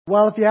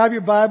Well, if you have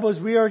your Bibles,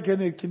 we are going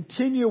to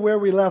continue where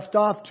we left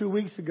off 2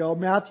 weeks ago.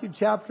 Matthew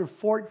chapter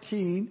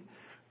 14.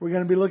 We're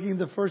going to be looking at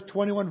the first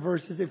 21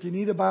 verses. If you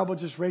need a Bible,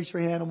 just raise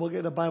your hand and we'll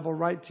get a Bible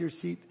right to your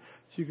seat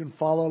so you can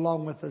follow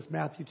along with us.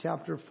 Matthew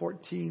chapter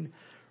 14,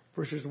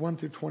 verses 1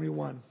 through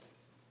 21.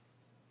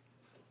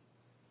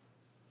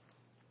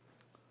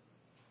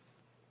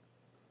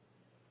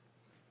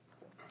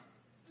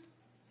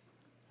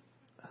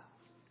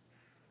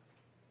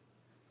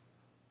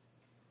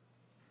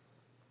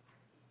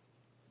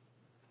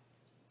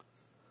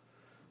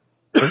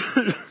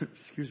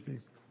 Excuse me.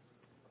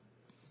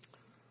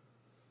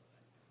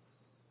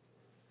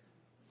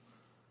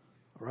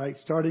 All right,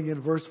 starting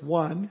in verse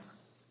 1.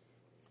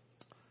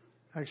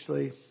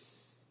 Actually,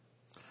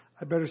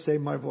 I better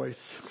save my voice.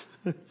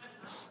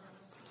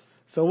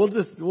 So we'll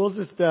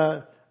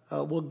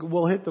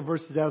hit the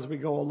verses as we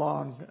go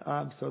along,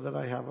 so that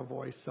I have a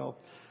voice. So,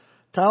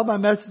 title of my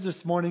message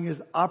this morning is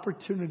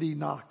Opportunity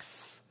Knocks.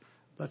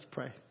 Let's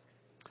pray.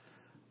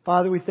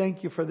 Father, we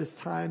thank you for this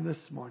time this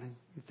morning.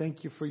 We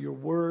thank you for your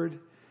word.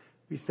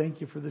 We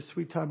thank you for this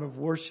sweet time of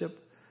worship.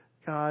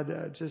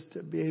 God, just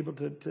to be able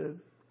to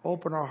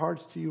open our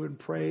hearts to you in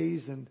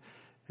praise and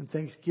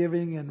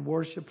thanksgiving and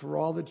worship for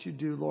all that you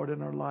do, Lord,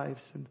 in our lives.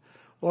 And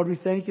Lord, we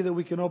thank you that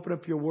we can open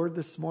up your word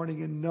this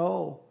morning and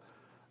know,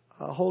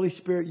 Holy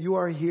Spirit, you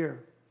are here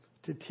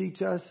to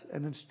teach us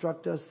and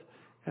instruct us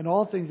in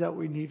all things that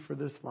we need for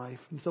this life.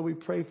 And so we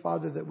pray,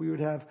 Father, that we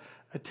would have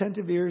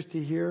attentive ears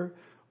to hear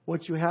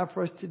what you have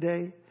for us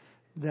today,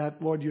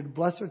 that, Lord, you'd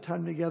bless our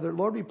time together.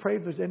 Lord, we pray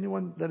if there's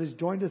anyone that has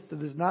joined us that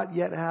does not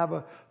yet have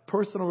a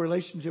personal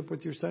relationship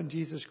with your Son,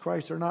 Jesus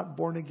Christ, they're not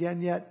born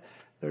again yet,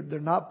 they're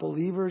not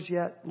believers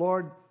yet,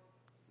 Lord,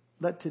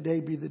 let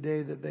today be the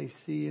day that they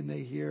see and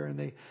they hear and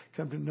they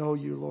come to know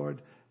you,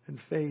 Lord, in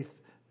faith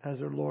as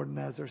their Lord and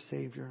as their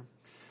Savior.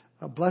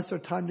 Bless our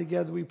time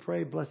together, we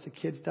pray. Bless the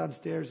kids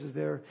downstairs as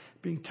they're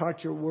being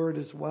taught your word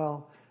as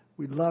well.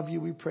 We love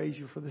you. We praise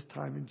you for this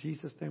time. In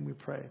Jesus' name we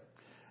pray.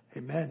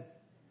 Amen.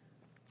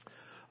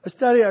 A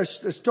story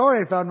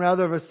I found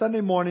of a Sunday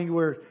morning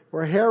where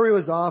Harry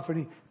was off and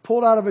he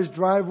pulled out of his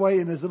driveway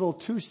in his little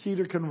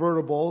 2-seater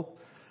convertible.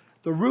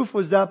 The roof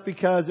was up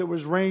because it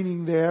was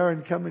raining there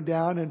and coming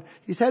down, and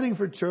he's heading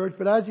for church.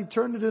 But as he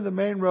turned into the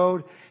main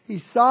road,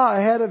 he saw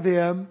ahead of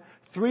him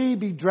 3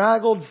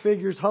 bedraggled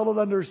figures huddled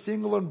under a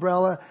single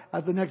umbrella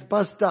at the next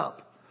bus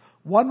stop.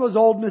 One was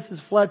old Mrs.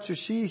 Fletcher.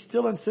 She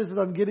still insisted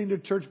on getting to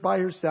church by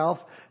herself,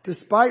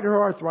 despite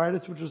her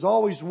arthritis, which was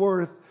always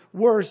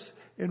worse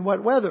in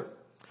wet weather.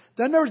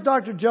 Then there was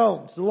Dr.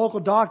 Jones, the local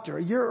doctor.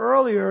 A year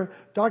earlier,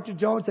 Dr.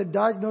 Jones had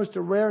diagnosed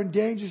a rare and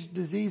dangerous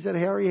disease that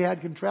Harry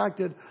had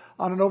contracted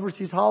on an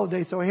overseas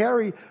holiday, so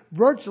Harry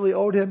virtually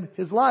owed him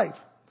his life.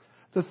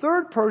 The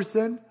third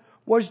person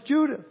was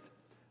Judith.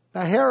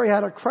 Now, Harry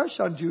had a crush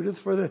on Judith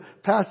for the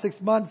past 6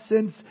 months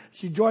since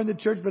she joined the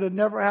church, but had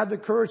never had the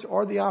courage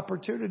or the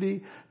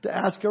opportunity to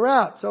ask her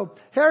out. So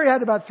Harry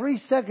had about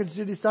 3 seconds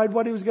to decide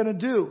what he was going to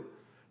do.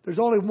 There's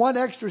only one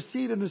extra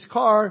seat in his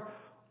car.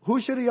 Who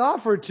should he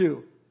offer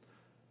to?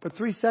 But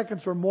 3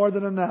 seconds were more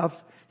than enough.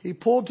 He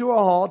pulled to a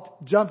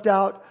halt, jumped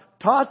out,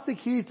 tossed the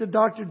keys to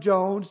Dr.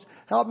 Jones,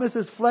 helped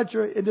Mrs.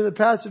 Fletcher into the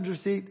passenger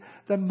seat,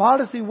 then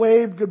modestly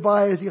waved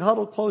goodbye as he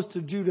huddled close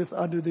to Judith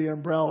under the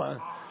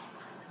umbrella.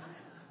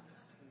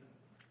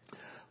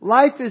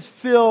 Life is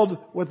filled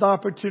with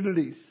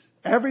opportunities.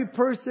 Every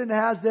person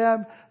has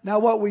them. Now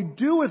what we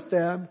do with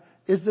them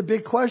is the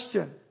big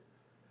question.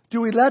 Do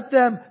we let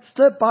them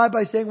slip by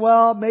saying,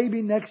 well,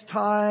 maybe next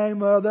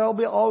time, or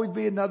there'll always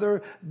be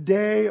another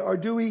day, or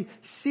do we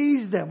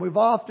seize them? We've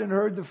often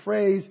heard the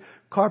phrase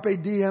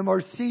carpe diem, or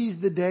seize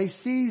the day,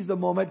 seize the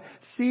moment,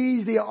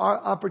 seize the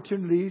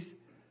opportunities.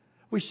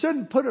 We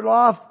shouldn't put it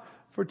off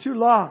for too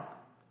long.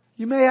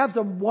 You may have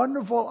some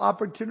wonderful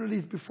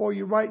opportunities before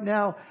you right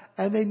now,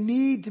 and they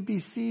need to be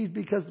seized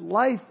because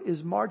life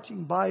is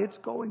marching by. It's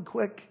going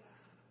quick.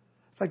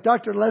 In fact,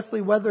 Dr.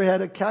 Leslie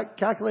Weatherhead had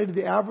calculated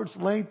the average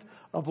length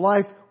of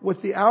life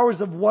with the hours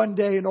of one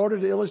day in order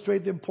to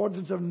illustrate the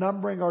importance of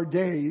numbering our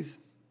days.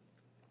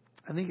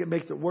 I think it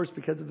makes it worse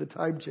because of the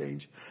time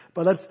change.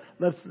 But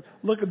let's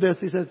look at this.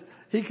 He says,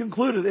 he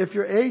concluded, if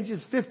your age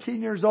is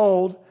 15 years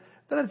old,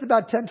 then it's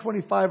about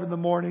 10:25 in the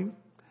morning.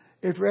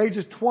 If your age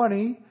is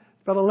 20, it's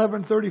about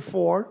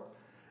 11:34.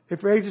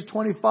 If your age is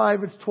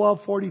 25, it's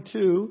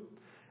 12:42.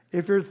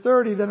 If you're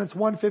 30, then it's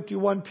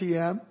 1:51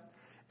 p.m.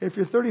 If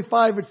you're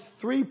 35, it's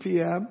 3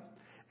 p.m.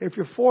 If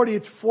you're 40,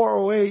 it's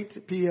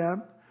 4:08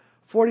 p.m.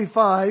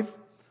 45,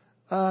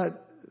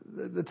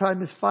 the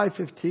time is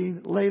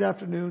 5:15, late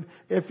afternoon.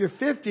 If you're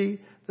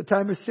 50, the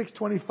time is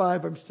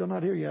 6:25. I'm still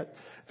not here yet.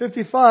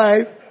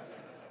 55,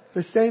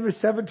 the same as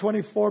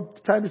 7:24.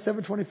 The time is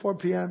 7:24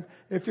 p.m.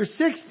 If you're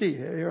 60,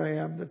 here I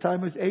am. The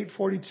time is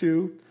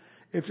 8:42.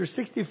 If you're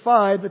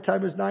 65, the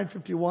time is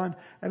 9:51.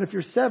 And if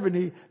you're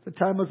 70, the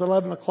time is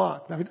 11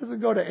 o'clock. Now, he doesn't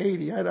go to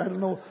 80. I don't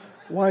know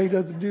why he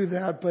doesn't do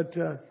that, but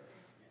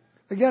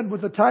again,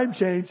 with the time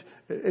change,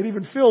 it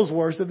even feels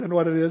worse than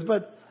what it is.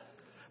 But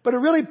it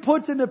really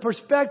puts into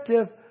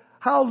perspective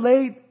how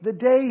late the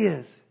day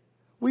is.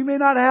 We may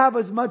not have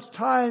as much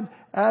time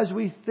as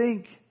we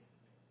think.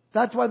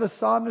 That's why the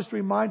psalmist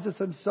reminds us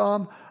in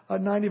Psalm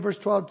 90 verse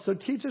 12, so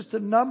teach us to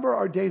number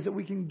our days that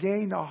we can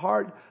gain a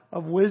heart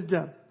of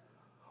wisdom.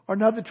 Or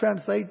another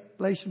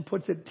translation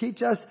puts it,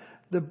 teach us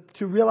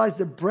to realize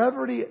the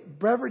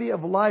brevity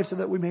of life so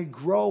that we may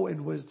grow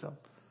in wisdom.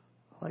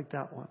 I like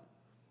that one.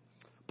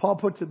 Paul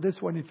puts it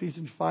this way in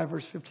Ephesians 5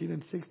 verse 15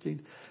 and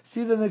 16.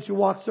 See then that you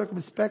walk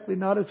circumspectly,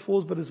 not as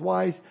fools, but as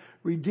wise,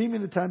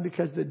 redeeming the time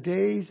because the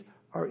days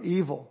are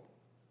evil.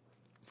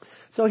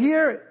 So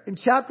here in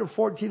chapter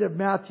 14 of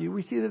Matthew,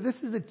 we see that this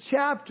is a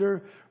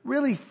chapter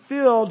really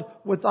filled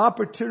with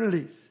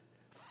opportunities.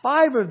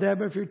 5 of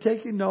them, if you're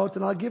taking notes,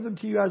 and I'll give them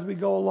to you as we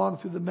go along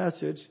through the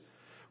message.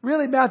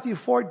 Really, Matthew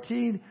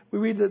 14, we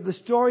read the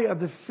story of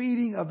the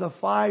feeding of the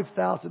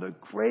 5,000. A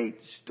great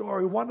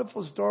story,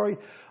 wonderful story.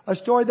 A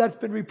story that's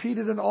been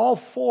repeated in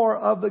all 4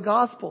 of the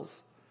Gospels.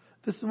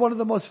 This is one of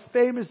the most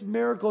famous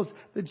miracles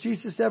that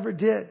Jesus ever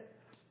did.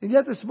 And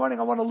yet this morning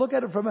I want to look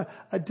at it from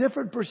a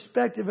different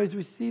perspective as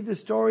we see the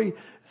story,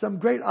 some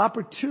great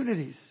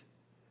opportunities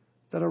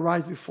that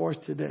arise before us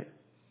today.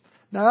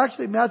 Now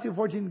actually Matthew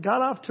 14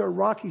 got off to a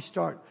rocky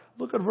start.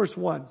 Look at verse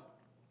 1.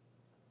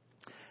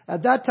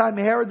 At that time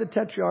Herod the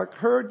Tetrarch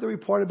heard the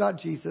report about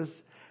Jesus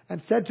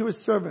and said to his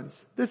servants,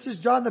 this is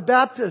John the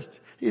Baptist.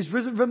 He is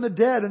risen from the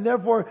dead, and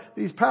therefore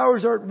these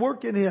powers are at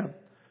work in him.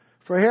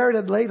 For Herod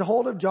had laid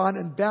hold of John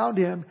and bound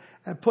him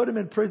and put him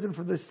in prison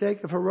for the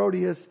sake of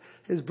Herodias,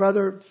 his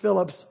brother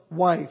Philip's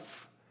wife.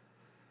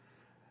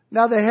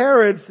 Now the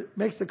Herods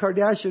makes the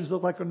Kardashians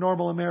look like a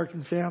normal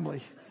American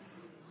family.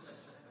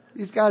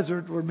 These guys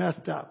were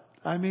messed up.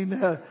 I mean,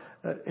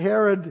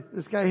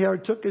 this guy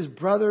Herod took his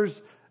brother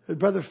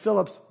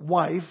Philip's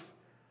wife.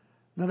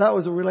 Now that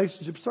was a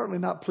relationship certainly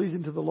not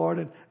pleasing to the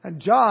Lord.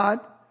 And John,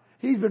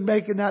 he's been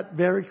making that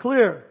very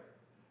clear.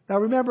 Now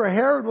remember,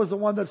 Herod was the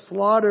one that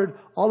slaughtered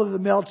all of the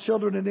male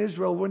children in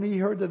Israel when he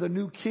heard that a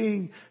new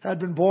king had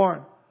been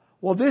born.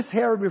 Well, this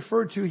Herod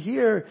referred to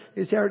here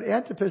is Herod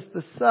Antipas,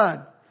 the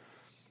son.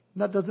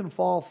 And that doesn't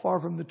fall far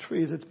from the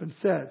tree, as it's been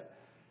said.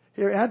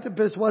 Here,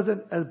 Antipas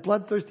wasn't as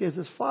bloodthirsty as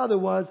his father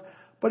was,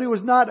 but he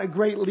was not a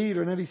great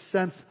leader in any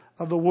sense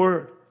of the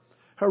word.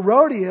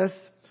 Herodias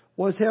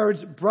was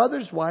Herod's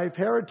brother's wife.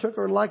 Herod took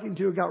her liking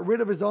to, got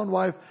rid of his own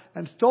wife,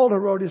 and stole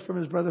Herodias from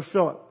his brother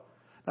Philip.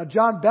 Now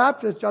John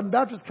Baptist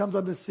comes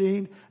on the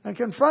scene and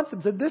confronts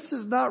him, said, this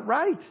is not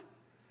right.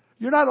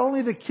 You're not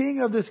only the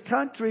king of this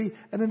country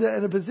and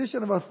in a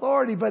position of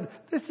authority, but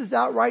this is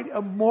outright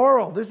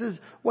immoral. This is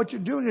what you're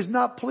doing is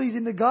not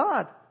pleasing to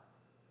God.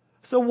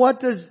 So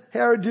what does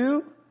Herod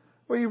do?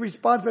 Well, he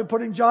responds by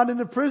putting John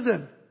into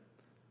prison.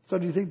 So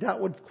do you think that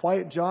would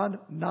quiet John?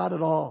 Not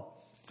at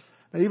all.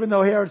 Now, even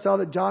though Herod saw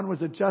that John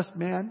was a just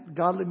man,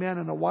 godly man,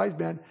 and a wise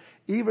man,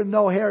 even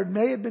though Herod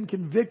may have been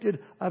convicted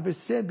of his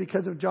sin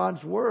because of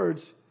John's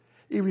words,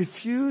 he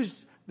refused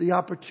the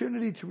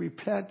opportunity to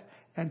repent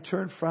and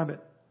turn from it.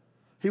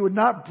 He would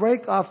not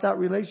break off that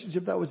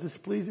relationship that was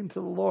displeasing to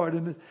the Lord.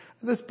 And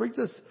this brings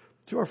us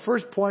to our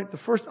first point. The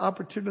first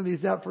opportunity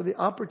is that for the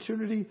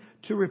opportunity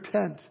to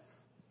repent.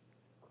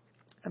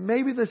 And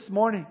maybe this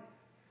morning,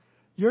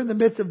 you're in the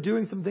midst of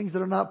doing some things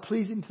that are not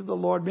pleasing to the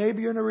Lord.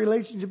 Maybe you're in a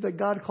relationship that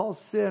God calls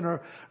sin,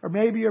 or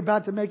maybe you're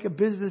about to make a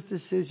business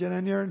decision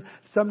and you're in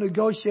some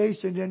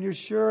negotiation and you're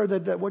sure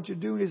that what you're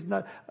doing is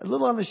not a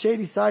little on the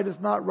shady side.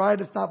 It's not right.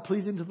 It's not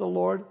pleasing to the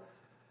Lord.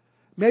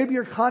 Maybe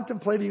you're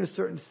contemplating a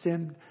certain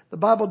sin. The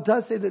Bible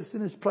does say that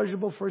sin is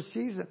pleasurable for a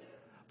season.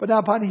 But now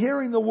upon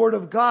hearing the Word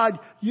of God,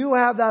 you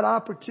have that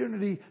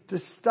opportunity to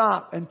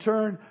stop and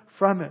turn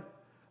from it.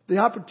 The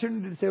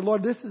opportunity to say,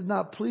 Lord, this is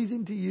not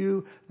pleasing to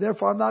you.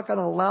 Therefore, I'm not going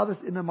to allow this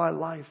into my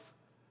life.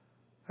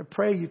 I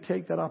pray you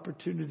take that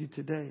opportunity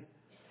today.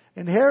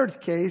 In Herod's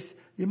case,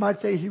 you might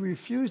say he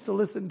refused to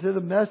listen to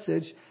the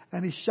message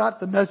and he shot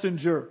the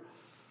messenger.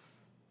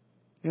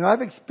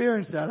 I've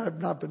experienced that. I've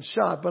not been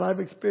shot, but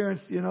I've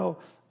experienced,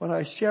 when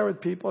I share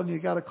with people and you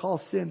got to call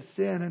sin,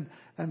 and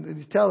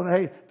you tell them,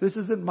 hey, this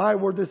isn't my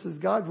word, this is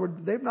God's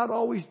word. They've not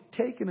always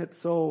taken it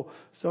so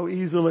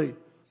easily.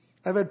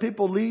 I've had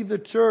people leave the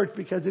church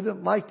because they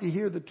didn't like to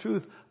hear the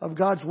truth of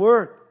God's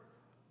word.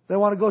 They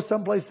want to go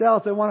someplace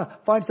else. They want to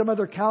find some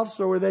other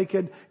counselor where they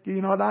can,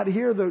 not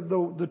hear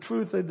the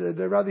truth. They'd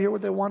rather hear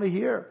what they want to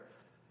hear.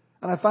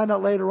 And I find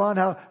out later on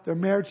how their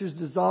marriage is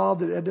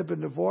dissolved and end up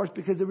in divorce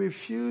because they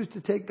refuse to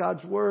take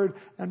God's word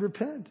and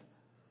repent.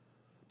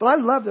 But I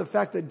love the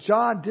fact that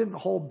John didn't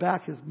hold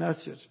back his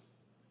message.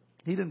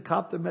 He didn't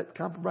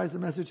compromise the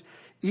message.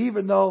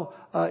 Even though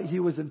he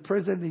was in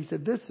prison, he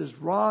said, this is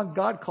wrong.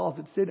 God calls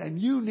it sin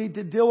and you need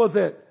to deal with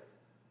it.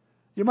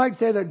 You might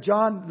say that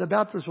John the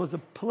Baptist was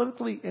a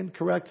politically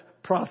incorrect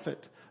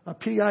prophet, a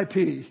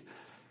PIP.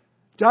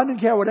 John didn't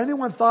care what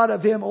anyone thought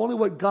of him, only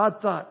what God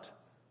thought.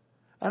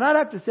 And I'd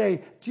have to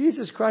say,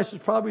 Jesus Christ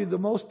was probably the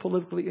most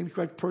politically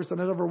incorrect person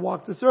that ever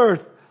walked this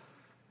earth.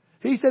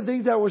 He said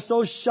things that were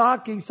so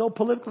shocking, so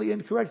politically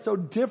incorrect, so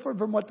different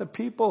from what the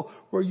people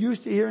were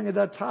used to hearing at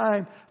that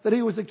time, that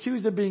he was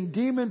accused of being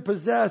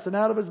demon-possessed and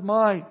out of his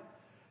mind.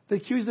 They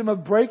accused him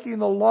of breaking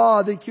the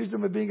law. They accused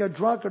him of being a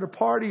drunkard, a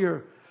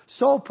partier.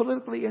 So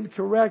politically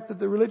incorrect that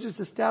the religious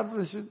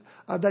establishment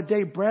of that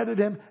day branded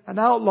him an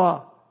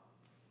outlaw.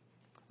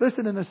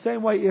 Listen, in the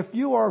same way, if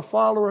you are a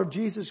follower of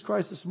Jesus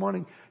Christ this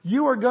morning,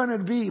 you are going to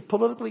be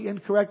politically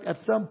incorrect at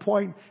some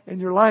point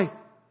in your life.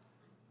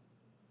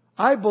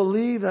 I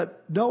believe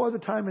that no other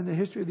time in the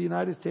history of the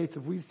United States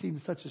have we seen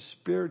such a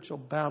spiritual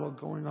battle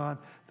going on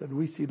than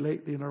we see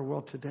lately in our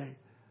world today.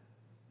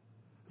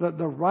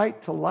 The right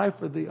to life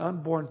for the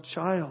unborn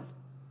child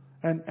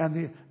and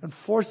the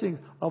enforcing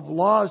of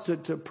laws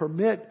to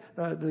permit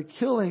the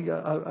killing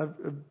of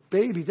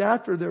babies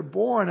after they're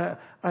born.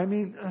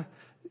 The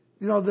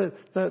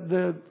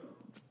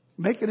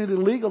making it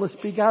illegal to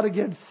speak out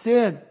against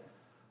sin.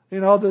 They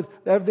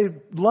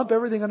lump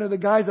everything under the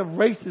guise of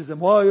racism.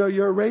 Well,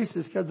 you're a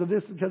racist because of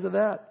this and because of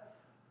that.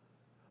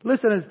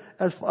 Listen,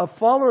 as a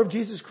follower of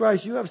Jesus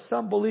Christ, you have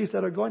some beliefs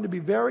that are going to be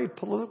very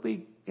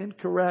politically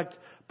incorrect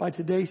by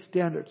today's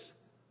standards.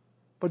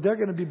 But they're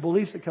going to be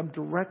beliefs that come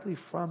directly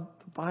from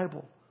the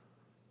Bible.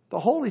 The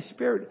Holy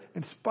Spirit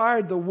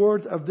inspired the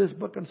words of this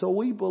book, and so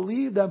we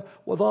believe them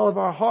with all of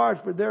our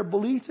hearts. But there are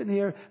beliefs in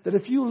here that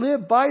if you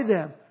live by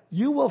them,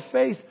 you will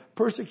face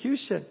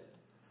persecution.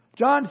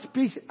 John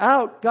speaks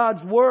out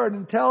God's word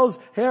and tells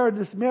Herod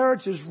this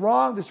marriage is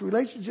wrong, this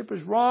relationship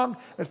is wrong,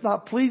 it's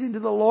not pleasing to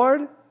the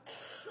Lord.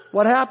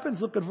 What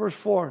happens? Look at verse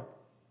 4.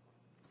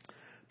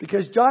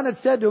 Because John had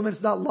said to him,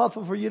 it's not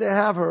lawful for you to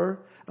have her.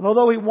 And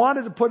although he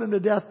wanted to put him to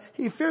death,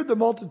 he feared the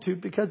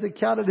multitude because they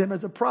counted him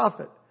as a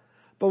prophet.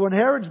 But when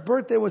Herod's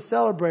birthday was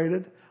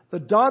celebrated, the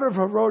daughter of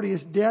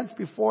Herodias danced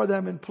before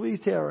them and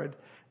pleased Herod.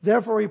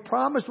 Therefore he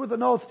promised with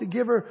an oath to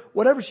give her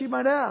whatever she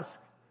might ask.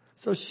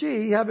 So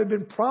she, having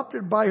been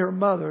prompted by her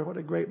mother, what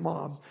a great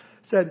mom,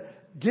 said,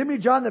 give me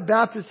John the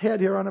Baptist's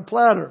head here on a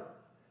platter.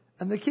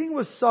 And the king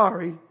was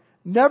sorry.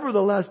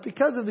 Nevertheless,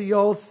 because of the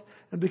oath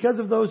and because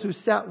of those who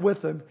sat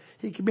with him,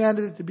 he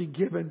commanded it to be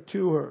given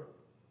to her.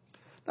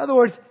 In other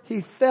words,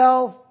 he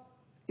fell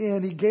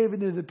in, he gave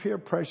into the peer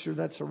pressure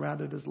that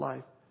surrounded his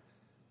life.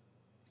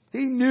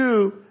 He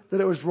knew that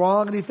it was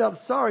wrong and he felt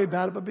sorry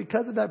about it, but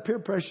because of that peer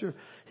pressure,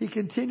 he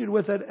continued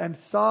with it and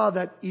saw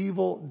that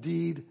evil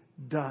deed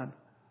done.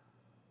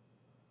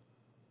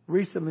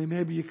 Recently,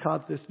 maybe you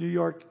caught this, New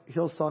York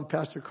Hillsong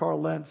pastor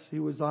Carl Lentz. He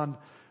was on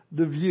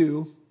The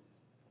View.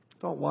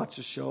 Don't watch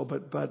the show,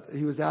 but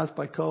he was asked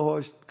by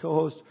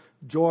co-host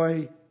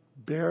Joy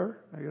Behar,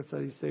 I guess that's how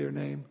you say her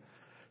name.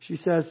 She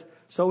says,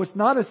 so it's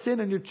not a sin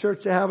in your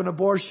church to have an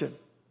abortion?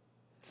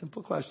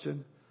 Simple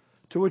question.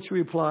 To which he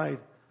replied,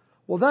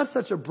 well, that's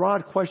such a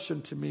broad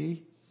question to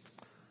me.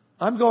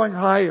 I'm going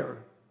higher.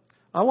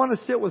 I want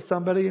to sit with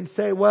somebody and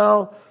say,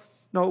 well,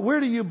 no, where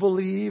do you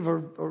believe?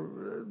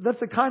 Or that's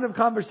the kind of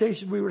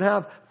conversation we would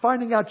have,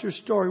 finding out your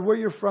story, where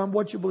you're from,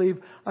 what you believe.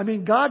 I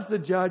mean, God's the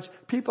judge.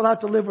 People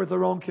have to live with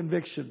their own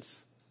convictions.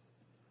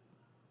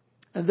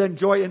 And then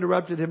Joy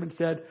interrupted him and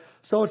said,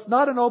 so it's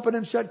not an open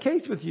and shut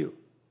case with you.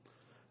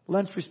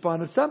 Lentz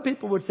responded, some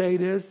people would say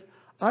it is.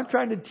 I'm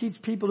trying to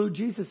teach people who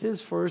Jesus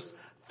is first,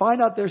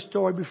 find out their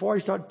story before I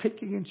start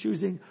picking and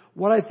choosing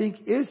what I think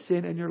is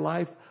sin in your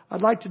life.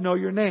 I'd like to know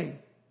your name.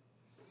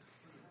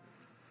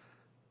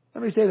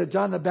 Let me say that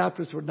John the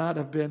Baptist would not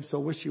have been so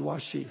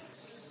wishy-washy.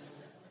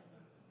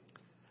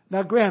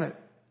 Now, granted,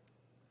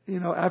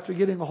 after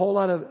getting a whole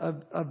lot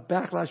of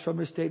backlash from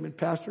his statement,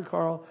 Pastor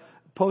Carl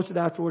posted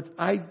afterwards,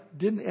 I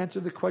didn't answer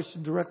the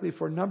question directly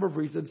for a number of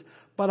reasons,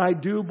 but I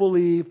do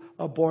believe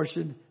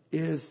abortion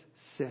is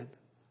sin.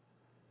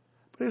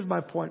 But here's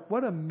my point.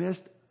 What a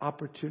missed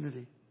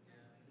opportunity.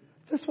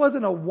 This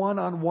wasn't a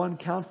one-on-one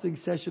counseling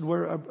session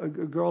where a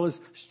girl is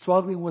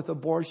struggling with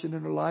abortion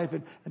in her life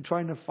and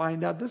trying to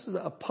find out. This is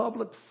a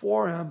public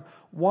forum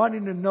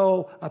wanting to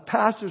know a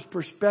pastor's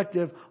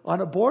perspective on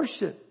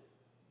abortion.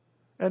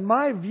 In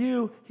my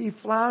view, he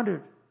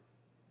floundered.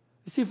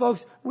 You see, folks,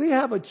 we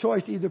have a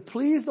choice to either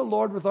please the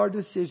Lord with our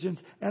decisions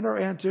and our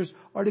answers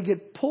or to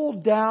get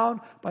pulled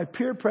down by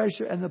peer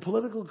pressure and the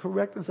political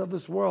correctness of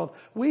this world.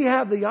 We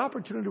have the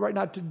opportunity right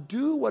now to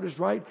do what is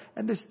right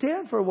and to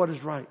stand for what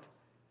is right.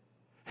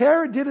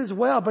 Herod did as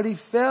well, but he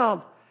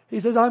failed.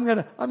 He says, I'm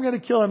going to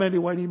kill him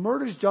anyway. And he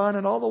murders John,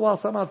 and all the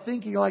while somehow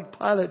thinking like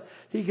Pilate,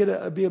 he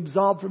could be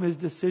absolved from his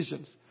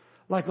decisions.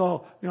 Like,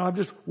 I'm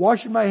just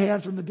washing my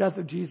hands from the death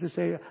of Jesus,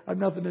 say, I have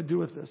nothing to do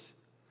with this.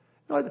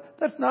 No,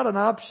 that's not an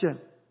option.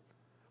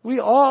 We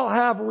all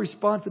have a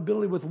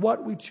responsibility with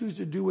what we choose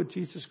to do with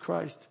Jesus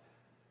Christ.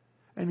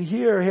 And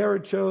here,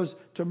 Herod chose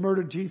to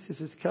murder Jesus,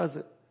 his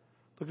cousin.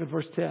 Look at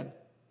verse 10.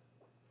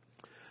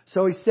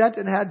 So he sent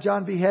and had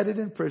John beheaded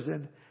in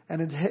prison.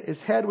 And his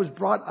head was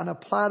brought on a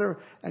platter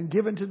and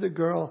given to the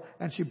girl,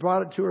 and she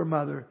brought it to her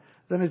mother.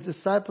 Then his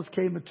disciples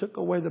came and took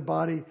away the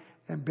body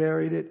and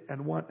buried it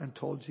and went and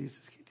told Jesus.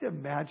 Can you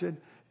imagine?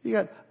 You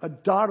got a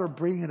daughter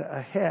bringing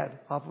a head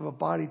off of a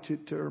body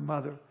to her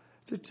mother.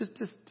 Just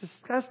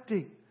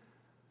disgusting.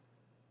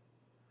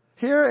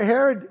 Here,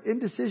 Herod,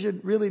 indecision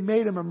really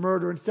made him a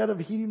murderer. Instead of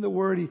heeding the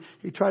word,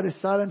 he tried to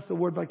silence the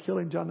word by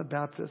killing John the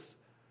Baptist.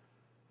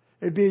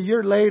 It'd be a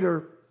year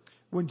later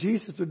when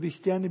Jesus would be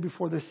standing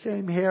before the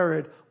same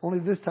Herod, only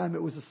this time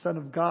it was the Son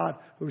of God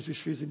who was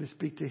refusing to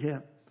speak to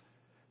him.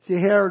 See,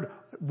 Herod,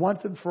 once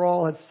and for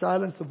all, had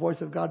silenced the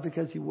voice of God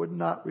because he would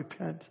not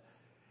repent.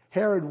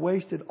 Herod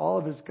wasted all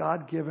of his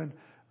God-given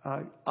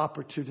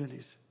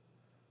opportunities.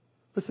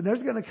 Listen,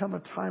 there's going to come a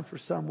time for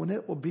some when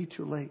it will be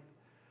too late.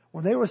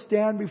 When they will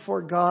stand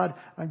before God,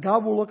 and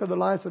God will look at their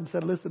lives and say,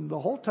 listen, the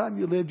whole time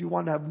you lived, you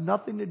wanted to have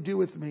nothing to do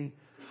with me.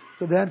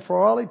 So then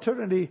for all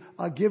eternity,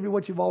 I'll give you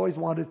what you've always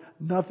wanted,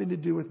 nothing to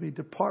do with me.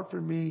 Depart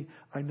from me,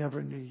 I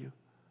never knew you.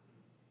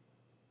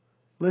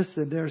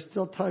 Listen, there's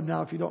still time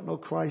now. If you don't know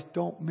Christ,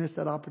 don't miss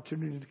that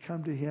opportunity to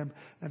come to Him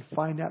and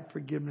find that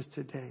forgiveness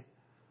today.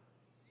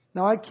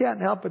 Now, I can't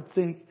help but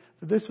think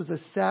that this was a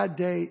sad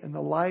day in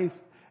the life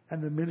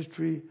and the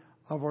ministry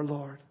of our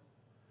Lord.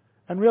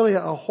 And really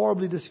a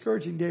horribly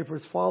discouraging day for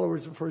His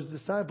followers and for His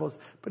disciples.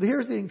 But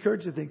here's the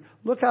encouraging thing.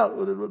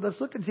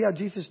 Let's look and see how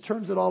Jesus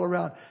turns it all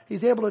around.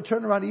 He's able to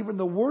turn around even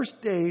the worst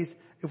days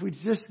if we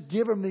just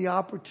give Him the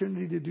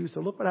opportunity to do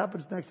so. Look what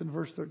happens next in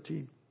verse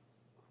 13.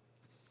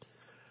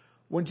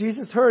 When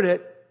Jesus heard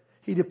it,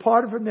 He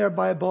departed from there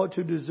by a boat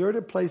to a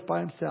deserted place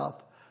by Himself.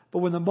 But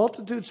when the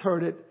multitudes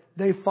heard it,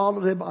 they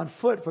followed Him on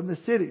foot from the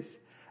cities.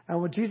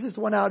 And when Jesus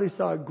went out, He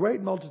saw a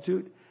great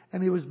multitude,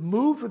 and He was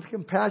moved with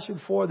compassion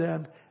for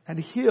them and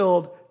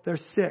healed their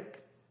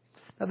sick.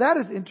 Now that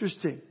is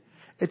interesting.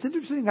 It's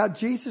interesting how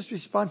Jesus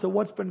responds to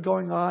what's been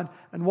going on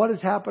and what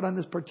has happened on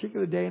this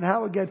particular day, and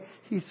how, again,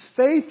 He's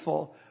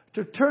faithful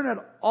to turn it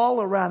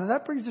all around. And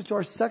that brings us to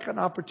our second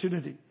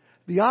opportunity.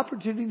 The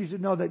opportunity to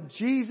know that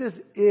Jesus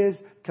is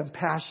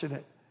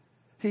compassionate.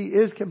 He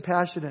is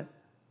compassionate.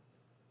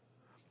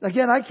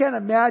 Again, I can't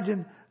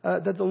imagine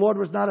that the Lord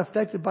was not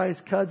affected by His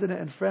cousin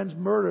and friend's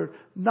murder.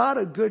 Not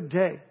a good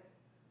day.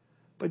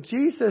 But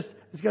Jesus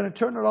is going to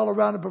turn it all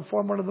around and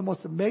perform one of the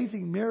most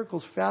amazing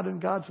miracles found in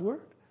God's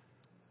Word.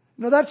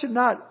 You know, that should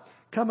not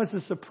come as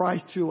a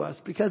surprise to us,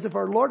 because if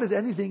our Lord is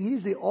anything,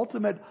 He's the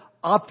ultimate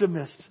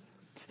optimist.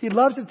 He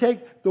loves to take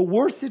the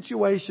worst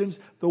situations,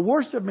 the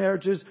worst of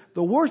marriages,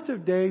 the worst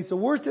of days, the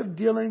worst of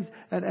dealings,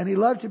 and He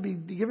loves to be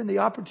given the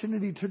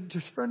opportunity to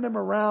turn them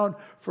around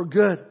for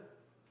good.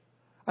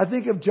 I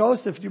think of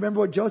Joseph. Do you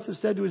remember what Joseph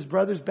said to his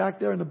brothers back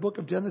there in the book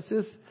of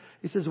Genesis?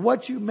 He says,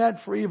 what you meant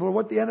for evil, or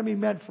what the enemy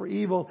meant for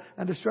evil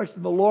and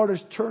destruction, the Lord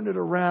has turned it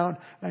around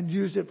and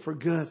used it for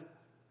good.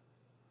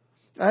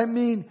 I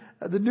mean,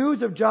 the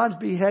news of John's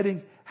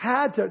beheading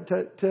had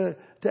to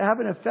have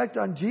an effect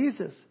on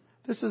Jesus.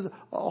 This was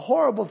a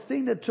horrible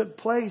thing that took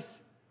place.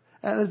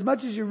 And as much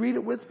as you read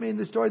it with me in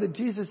the story that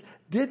Jesus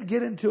did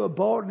get into a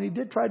boat, and He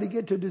did try to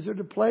get to a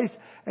deserted place,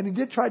 and He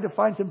did try to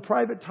find some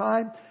private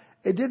time,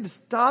 it didn't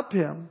stop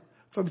Him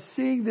from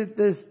seeing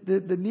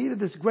the need of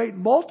this great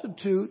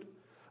multitude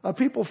of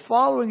people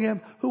following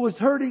Him who was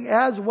hurting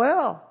as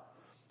well.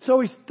 So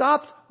He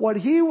stopped what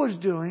He was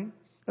doing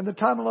and the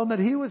time alone that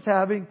He was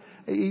having.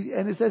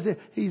 And it says that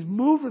He's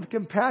moved with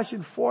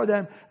compassion for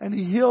them, and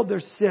He healed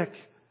their sick.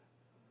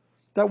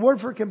 That word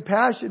for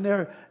compassion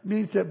there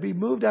means to be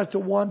moved as to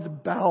one's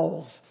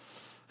bowels.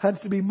 Hence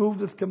to be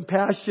moved with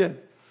compassion.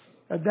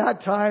 At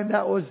that time,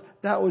 that was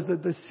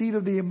the seat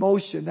of the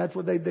emotion. That's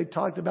what they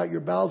talked about.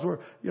 Your bowels were,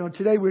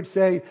 today we'd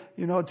say,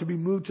 to be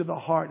moved to the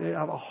heart. They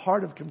have a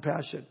heart of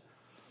compassion.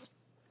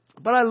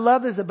 But I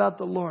love this about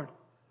the Lord.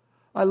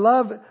 I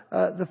love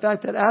the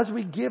fact that as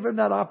we give Him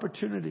that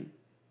opportunity,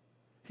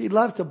 He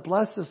loves to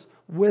bless us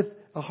with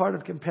a heart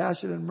of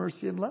compassion and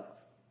mercy and love.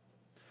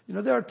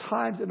 There are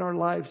times in our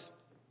lives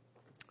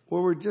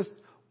where we're just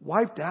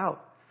wiped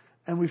out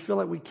and we feel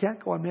like we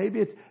can't go on. Maybe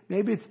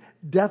it's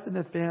death in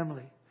the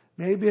family.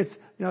 Maybe it's,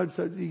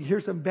 you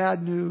hear some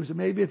bad news. Or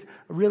maybe it's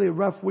really a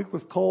rough week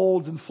with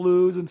colds and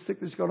flus and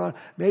sickness going on.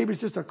 Maybe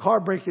it's just a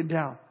car breaking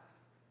down.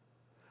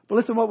 But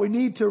listen, what we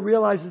need to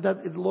realize is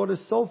that the Lord is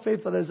so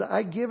faithful that as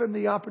I give Him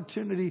the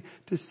opportunity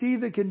to see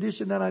the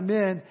condition that I'm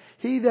in,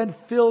 He then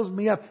fills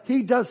me up.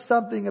 He does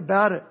something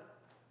about it.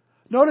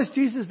 Notice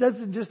Jesus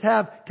doesn't just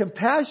have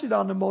compassion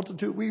on the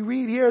multitude. We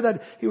read here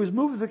that He was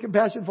moved with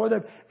compassion for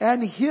them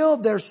and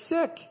healed their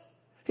sick.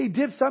 He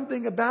did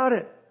something about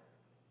it.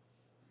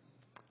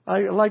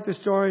 I like the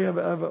story of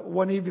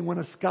one evening when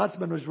a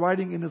Scotsman was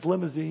riding in his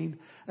limousine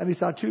and he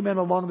saw two men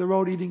along the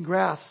road eating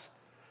grass.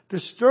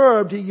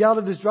 Disturbed, he yelled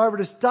at his driver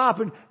to stop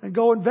and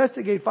go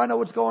investigate, find out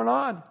what's going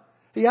on.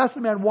 He asked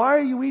the man, why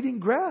are you eating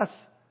grass?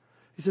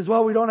 He says,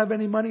 well, we don't have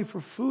any money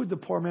for food, the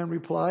poor man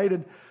replied,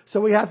 and so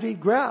we have to eat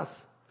grass.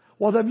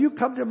 Well, then you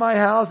come to my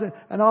house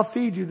and I'll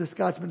feed you, the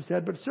Scotsman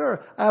said. But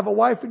sir, I have a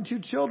wife and two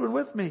children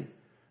with me.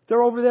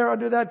 They're over there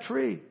under that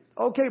tree.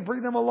 Okay,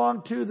 bring them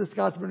along too, the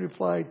Scotsman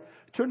replied.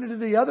 Turning to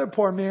the other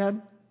poor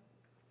man,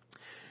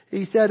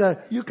 he said,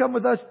 you come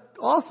with us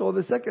also.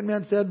 The second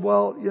man said,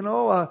 well,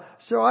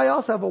 sir, I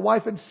also have a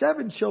wife and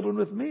 7 children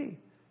with me.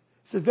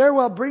 He said, very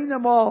well, bring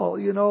them all.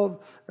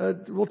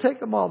 We'll take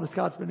them all, the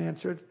Scotsman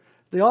answered.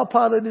 They all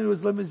piled into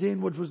his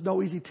limousine, which was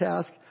no easy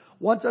task.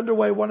 Once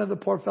underway, one of the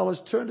poor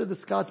fellows turned to the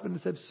Scotsman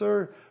and said,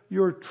 sir,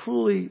 you're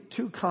truly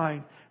too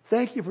kind.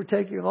 Thank you for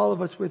taking all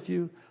of us with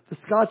you. The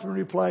Scotsman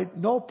replied,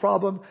 "No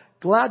problem.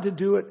 Glad to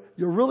do it.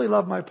 You'll really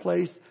love my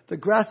place. The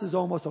grass is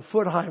almost a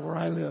foot high where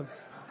I live."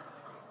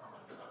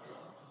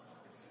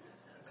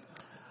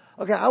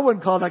 Okay, I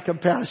wouldn't call that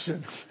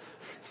compassion.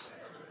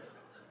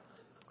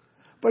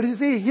 But you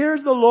see,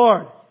 here's the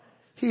Lord.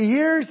 He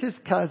hears his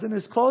cousin,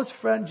 his close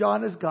friend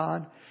John is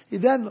gone. He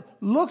then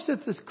looks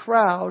at this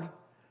crowd.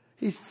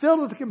 He's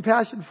filled with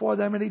compassion for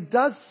them, and he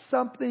does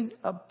something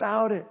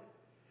about it.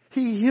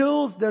 He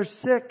heals their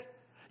sick.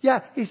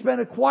 Yeah, he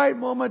spent a quiet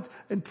moment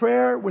in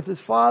prayer with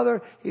his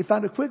Father. He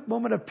found a quick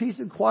moment of peace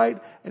and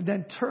quiet, and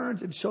then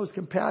turns and shows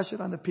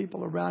compassion on the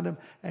people around him,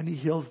 and he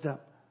heals them.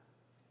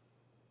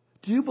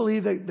 Do you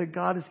believe that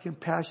God is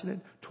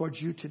compassionate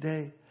towards you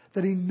today?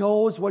 That he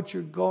knows what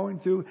you're going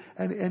through,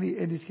 and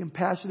he's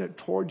compassionate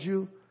towards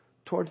you,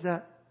 towards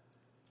that?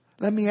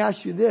 Let me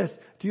ask you this.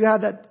 Do you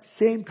have that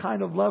same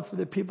kind of love for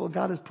the people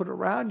God has put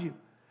around you?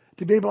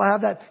 To be able to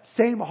have that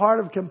same heart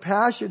of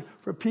compassion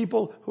for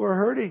people who are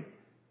hurting?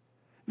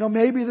 You know,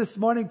 maybe this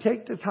morning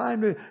take the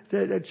time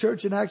to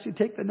church and actually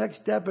take the next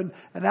step and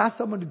ask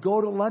someone to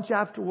go to lunch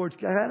afterwards.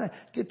 Kind of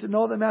get to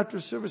know them after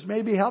service.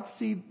 Maybe help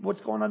see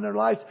what's going on in their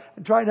lives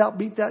and try to help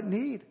meet that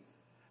need.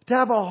 To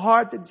have a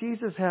heart that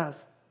Jesus has.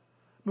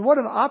 I mean, what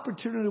an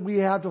opportunity we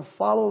have to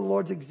follow the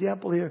Lord's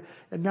example here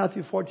in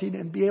Matthew 14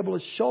 and be able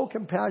to show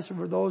compassion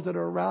for those that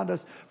are around us,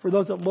 for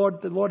those that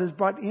the Lord has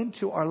brought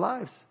into our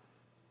lives.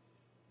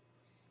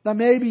 Now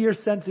maybe you're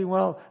sensing,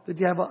 that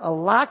you have a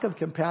lack of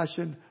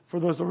compassion for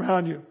those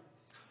around you.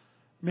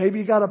 Maybe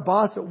you got a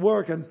boss at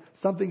work and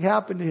something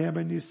happened to him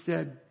and you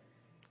said,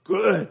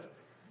 "Good,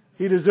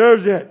 he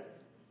deserves it."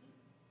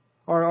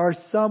 Or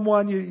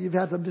someone you've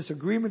had some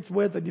disagreements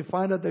with and you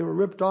find out they were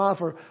ripped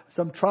off, or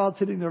some trials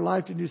hitting their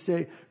life and you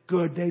say,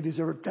 "Good, they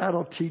deserve it.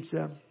 That'll teach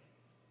them."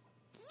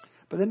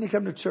 But then you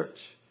come to church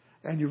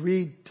and you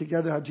read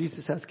together how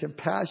Jesus has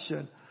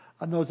compassion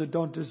on those that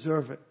don't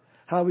deserve it.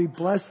 How he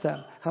blessed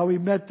them. How he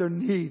met their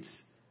needs.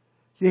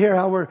 You hear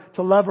how we're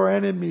to love our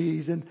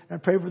enemies and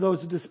pray for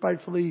those who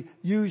despitefully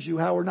use you.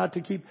 How we're not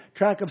to keep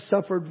track of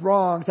suffered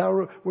wrongs.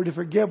 How we're to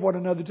forgive one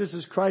another just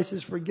as Christ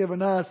has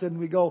forgiven us. And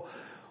we go,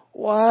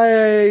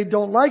 "I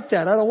don't like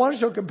that. I don't want to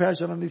show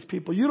compassion on these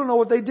people. You don't know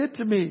what they did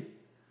to me."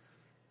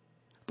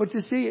 But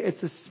you see, it's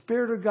the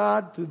Spirit of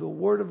God through the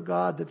Word of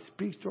God that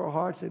speaks to our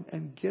hearts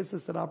and gives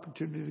us that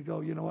opportunity to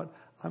go, "You know what?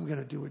 I'm going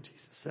to do what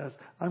Jesus says.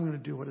 I'm going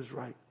to do what is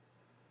right."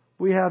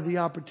 We have the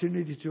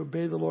opportunity to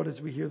obey the Lord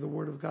as we hear the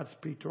Word of God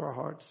speak to our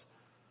hearts.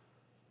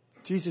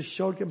 Jesus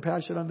showed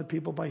compassion on the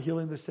people by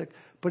healing the sick,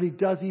 but he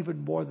does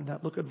even more than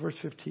that. Look at verse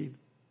 15.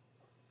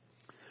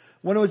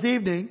 When it was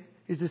evening,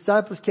 his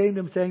disciples came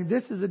to him saying,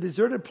 "This is a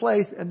deserted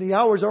place and the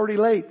hour is already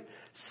late.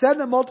 Send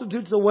the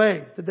multitudes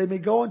away that they may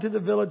go into the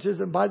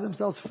villages and buy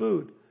themselves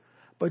food."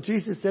 But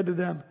Jesus said to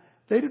them,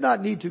 "They do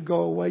not need to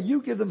go away.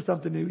 You give them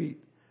something to eat."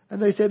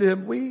 And they said to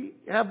him, "We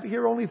have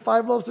here only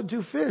 5 loaves and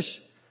 2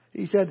 fish.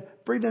 He said,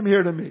 "Bring them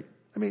here to me."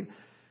 I mean,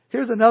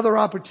 here's another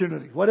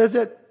opportunity. What is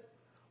it?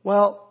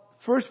 Well,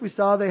 first we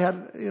saw they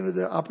had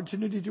the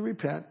opportunity to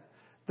repent.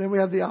 Then we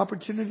have the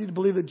opportunity to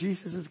believe that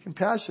Jesus is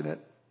compassionate.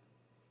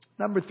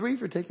 Number 3,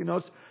 if you're taking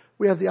notes,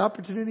 we have the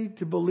opportunity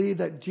to believe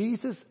that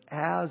Jesus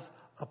has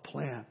a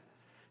plan.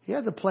 He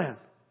has a plan.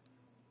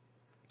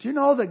 Do you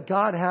know that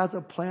God has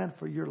a plan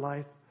for your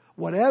life?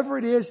 Whatever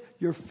it is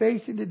you're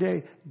facing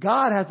today,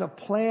 God has a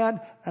plan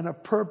and a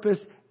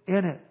purpose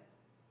in it.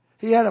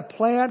 He had a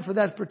plan for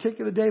that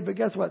particular day, but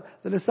guess what?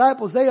 The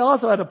disciples, they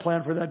also had a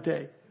plan for that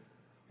day.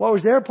 What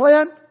was their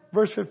plan?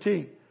 Verse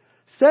 15.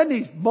 "Send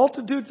these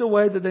multitudes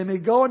away that they may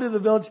go into the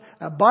village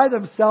and buy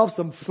themselves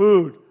some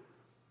food."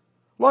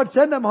 Lord,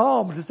 send them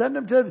home. Send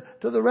them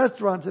to the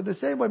restaurants. In the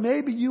same way,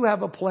 maybe you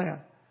have a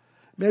plan.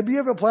 Maybe you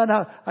have a plan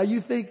how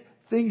you think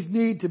things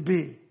need to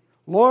be.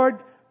 Lord,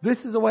 this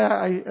is the way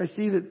I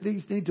see that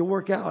things need to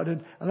work out.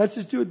 And let's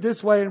just do it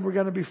this way and we're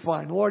going to be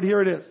fine. Lord,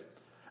 here it is.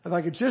 If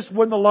I could just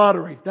win the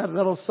lottery,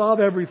 that'll solve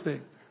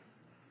everything.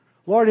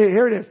 Lord,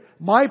 here it is.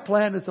 My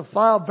plan is to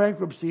file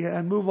bankruptcy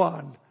and move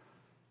on.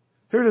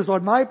 Here it is,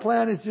 Lord. My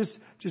plan is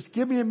just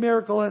give me a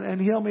miracle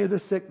and heal me of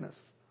this sickness.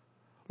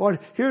 Lord,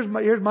 here's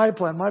my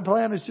plan. My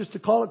plan is just to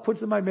call it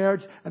quits in my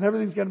marriage and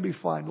everything's going to be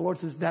fine. The Lord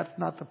says, "That's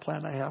not the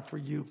plan I have for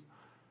you."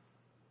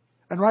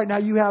 And right now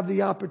you have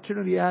the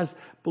opportunity as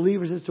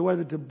believers as to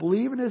whether to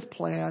believe in His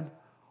plan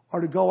or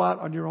to go out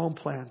on your own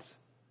plans.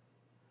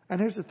 And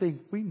here's the thing.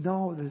 We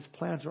know that His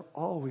plans are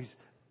always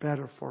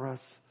better for us.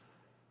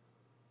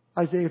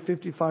 Isaiah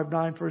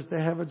 55:9, "For as the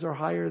heavens are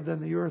higher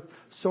than the earth,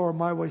 so are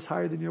my ways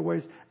higher than your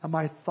ways, and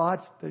my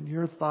thoughts than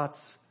your thoughts."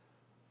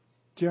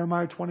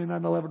 Jeremiah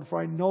 29:11, "For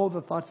I know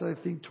the thoughts that I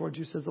think towards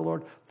you, says the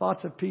Lord,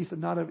 thoughts of peace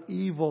and not of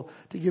evil,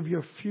 to give you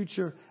a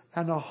future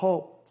and a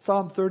hope."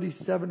 Psalm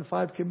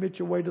 37:5, "Commit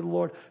your way to the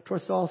Lord,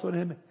 trust also in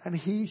Him, and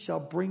He shall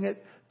bring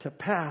it to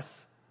pass."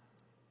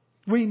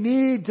 We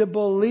need to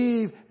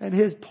believe in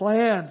His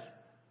plans.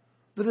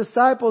 The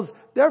disciples,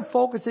 they're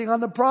focusing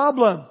on the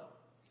problem.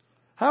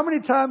 How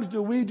many times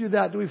do we do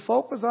that? Do we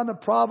focus on the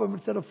problem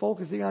instead of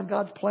focusing on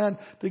God's plan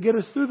to get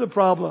us through the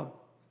problem?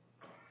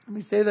 Let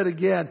me say that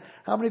again.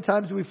 How many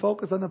times do we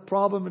focus on the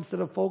problem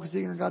instead of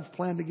focusing on God's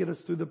plan to get us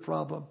through the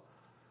problem?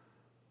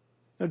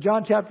 Now,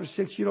 John chapter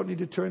 6, you don't need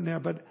to turn there,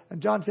 but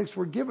in John 6,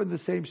 we're given the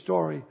same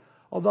story.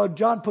 Although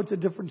John puts a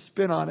different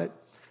spin on it,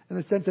 in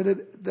the sense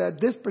that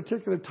this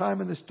particular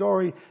time in the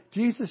story,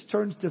 Jesus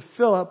turns to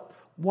Philip,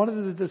 one of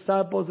the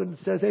disciples, and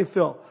says, hey,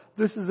 Phil,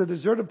 this is a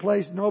deserted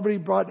place. Nobody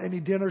brought any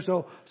dinner.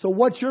 So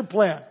what's your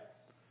plan?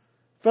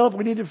 Philip,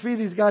 we need to feed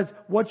these guys.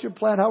 What's your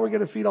plan? How are we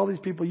going to feed all these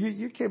people?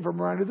 You came from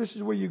around here. This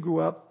is where you grew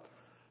up.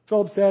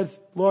 Philip says,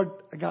 Lord,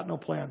 I got no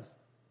plan.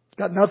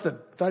 Got nothing.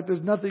 In fact,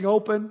 there's nothing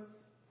open.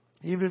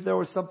 Even if there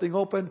was something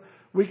open,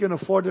 we can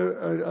afford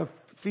to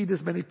feed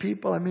this many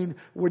people. I mean,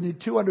 we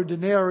need 200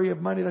 denarii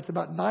of money. That's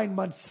about 9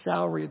 months'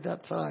 salary at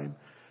that time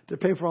to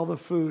pay for all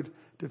the food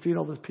to feed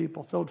all those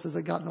people. Philip says,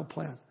 I got no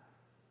plan.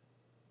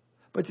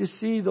 But you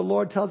see, the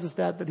Lord tells us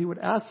that He would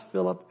ask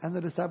Philip and the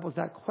disciples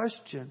that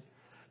question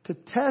to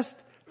test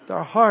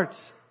their hearts,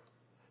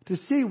 to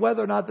see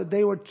whether or not that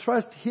they would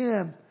trust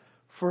Him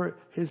for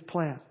His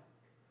plan.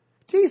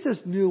 Jesus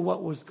knew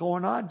what was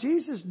going on.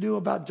 Jesus knew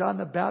about John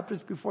the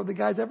Baptist before the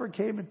guys ever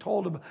came and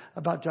told him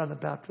about John the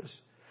Baptist.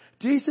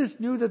 Jesus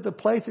knew that the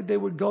place that they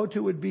would go to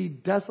would be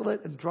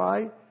desolate and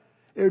dry.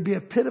 It would be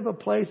a pit of a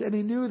place. And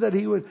He knew that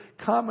He would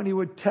come and He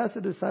would test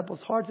the disciples'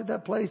 hearts at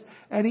that place.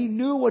 And He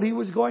knew what He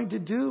was going to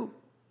do.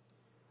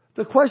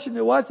 The question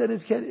to us then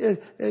is,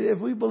 if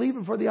we believe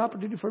Him for the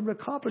opportunity for Him to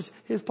accomplish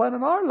His plan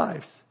in our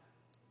lives.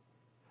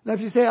 Now, if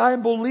you say, I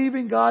am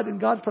believing God and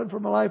God's plan for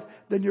my life,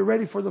 then you're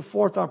ready for the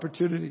fourth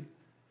opportunity.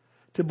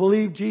 To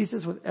believe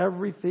Jesus with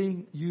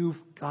everything you've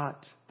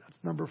got. That's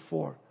number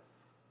 4.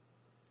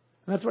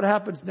 And that's what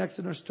happens next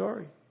in our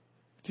story.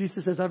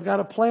 Jesus says, I've got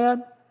a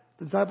plan.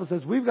 The disciple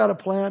says, we've got a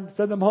plan.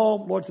 Send them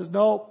home. Lord says,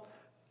 no,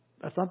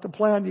 that's not the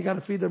plan. You got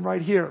to feed them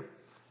right here.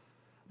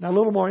 Now, a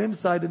little more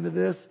insight into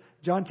this.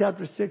 John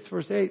chapter 6,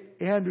 verse 8.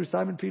 Andrew,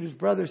 Simon Peter's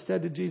brother,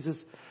 said to Jesus,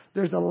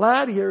 there's a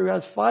lad here who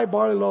has 5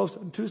 barley loaves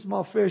and 2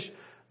 small fish.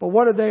 But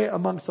what are they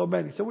among so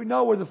many? So we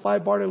know where the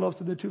 5 barley loaves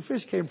and the 2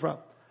 fish came from.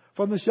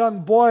 From this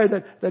young boy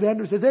that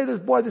Andrew says, hey,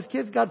 this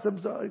kid's got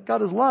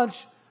his lunch,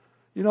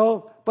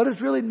 but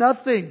it's really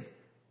nothing.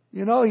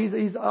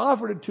 He's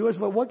offered it to us,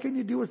 but what can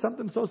you do with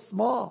something so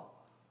small?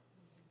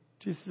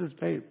 Jesus says,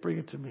 hey, bring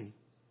it to me.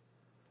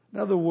 In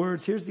other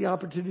words, here's the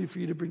opportunity for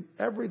you to bring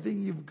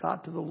everything you've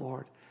got to the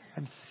Lord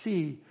and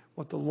see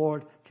what the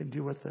Lord can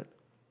do with it.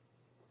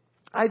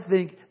 I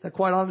think that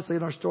quite honestly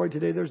in our story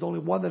today, there's only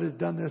one that has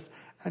done this,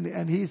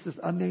 and he's this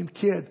unnamed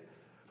kid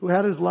who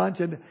had his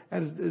lunch and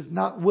is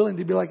not willing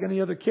to be like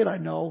any other kid I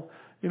know.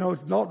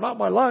 It's not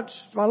my lunch.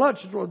 It's my lunch.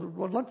 It's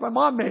what lunch my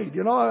mom made.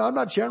 I'm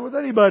not sharing with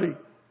anybody.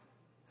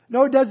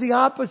 No, he does the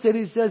opposite.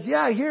 He says,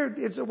 yeah, here,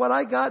 it's what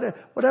I got.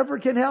 Whatever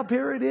can help,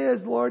 here it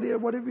is, Lord,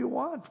 whatever you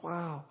want.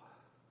 Wow.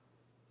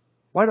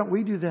 Why don't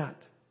we do that?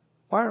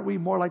 Why aren't we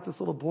more like this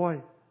little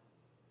boy?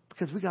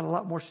 Because we got a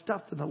lot more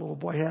stuff than the little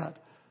boy had.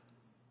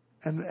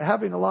 And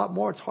having a lot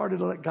more, it's harder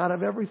to let God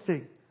have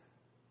everything.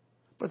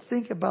 But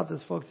think about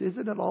this, folks.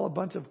 Isn't it all a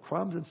bunch of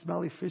crumbs and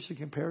smelly fish in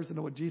comparison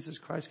to what Jesus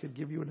Christ could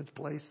give you in its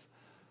place?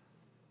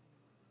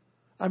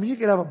 I mean, you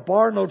can have a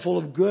barn load full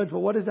of goods, but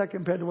what is that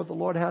compared to what the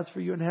Lord has for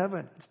you in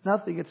heaven? It's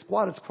nothing. It's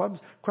squat. It's crumbs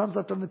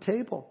left on the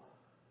table.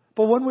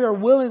 But when we are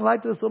willing,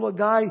 like this little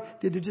guy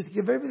did, to just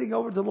give everything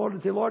over to the Lord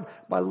and say, Lord,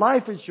 my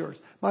life is yours.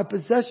 My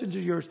possessions are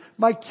yours.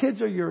 My kids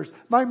are yours.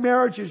 My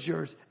marriage is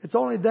yours. It's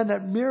only then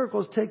that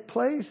miracles take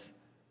place.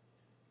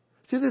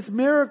 See, this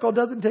miracle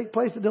doesn't take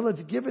place until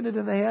it's given it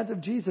in the hands of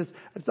Jesus.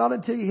 It's not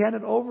until you hand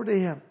it over to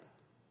Him.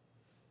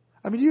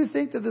 I mean, do you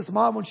think that this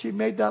mom, when she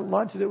made that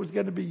lunch, that it was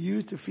going to be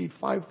used to feed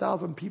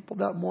 5,000 people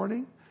that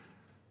morning?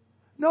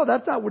 No,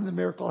 that's not when the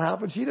miracle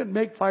happened. She didn't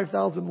make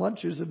 5,000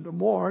 lunches and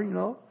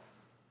more,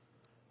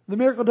 The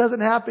miracle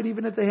doesn't happen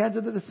even at the hands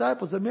of the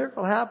disciples. The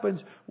miracle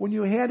happens when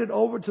you hand it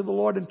over to the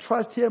Lord and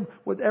trust Him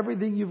with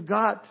everything you've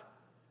got.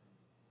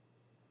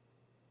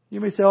 You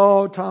may say,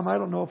 oh, Tom, I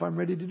don't know if I'm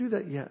ready to do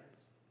that yet.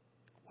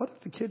 What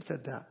if the kid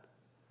said that?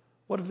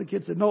 What if the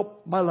kid said,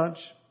 nope, my lunch?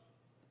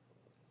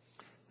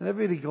 And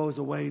everybody goes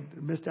away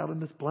and missed out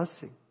on this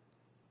blessing.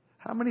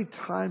 How many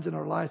times in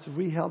our lives have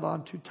we held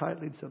on too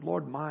tightly and said,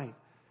 Lord, mine?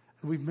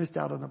 And we've missed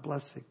out on a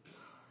blessing.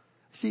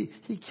 See,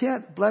 He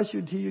can't bless you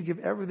until you give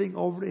everything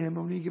over to Him.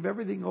 And when you give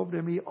everything over to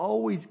Him, He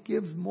always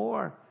gives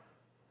more.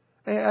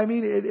 I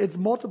mean, it's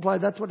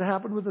multiplied. That's what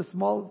happened with a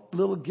small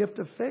little gift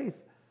of faith.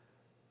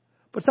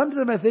 But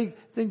sometimes I think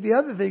the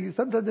other thing is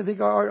sometimes I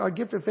think our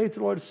gift of faith to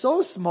the Lord is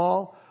so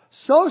small,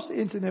 so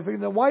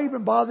insignificant, that why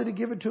even bother to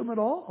give it to Him at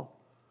all?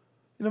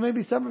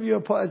 Maybe some of you,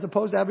 as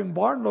opposed to having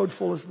barn loads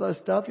full of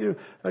stuff, you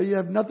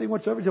have nothing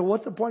whatsoever. So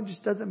what's the point? It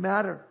just doesn't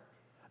matter.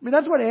 I mean,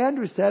 that's what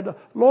Andrew said.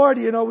 Lord,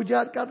 we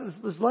got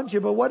this lunch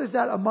here, but what is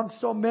that amongst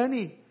so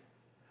many?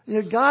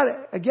 God,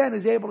 again,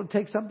 is able to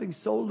take something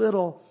so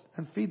little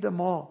and feed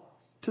them all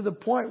to the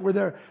point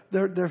where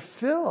they're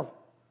filled.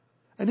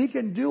 And He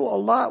can do a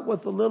lot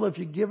with the little if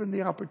you give Him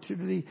the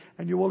opportunity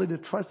and you're willing to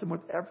trust Him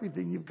with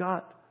everything you've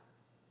got.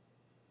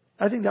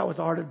 I think that was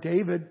the heart of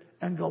David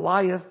and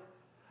Goliath.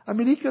 I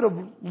mean, he could have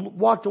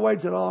walked away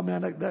and said, oh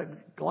man,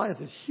 that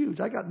Goliath is huge.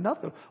 I got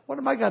nothing. What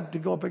am I got to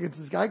go up against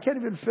this guy? I can't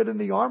even fit in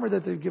the armor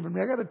that they've given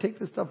me. I got to take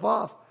this stuff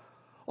off.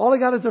 All I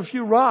got is a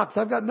few rocks.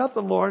 I've got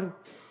nothing, Lord.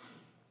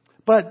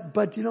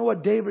 But you know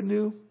what David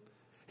knew?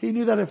 He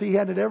knew that if he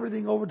handed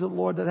everything over to the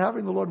Lord, that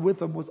having the Lord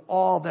with him was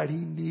all that he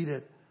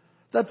needed.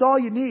 That's all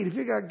you need. If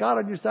you got God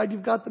on your side,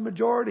 you've got the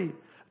majority.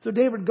 So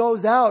David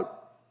goes out.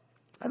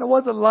 And it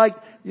wasn't like,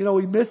 he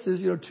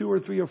misses, 2 or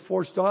 3 or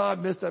 4 stars.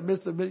 I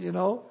missed,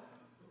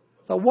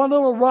 So one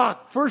little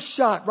rock, first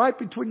shot, right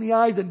between the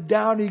eyes, and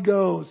down he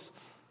goes.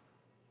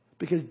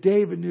 Because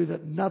David knew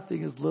that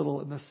nothing is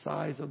little in the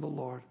size of the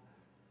Lord.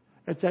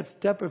 It's that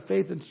step of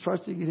faith and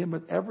trusting in Him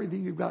with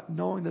everything you've got,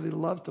 knowing that He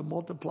loves to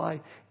multiply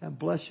and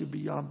bless you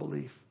beyond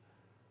belief.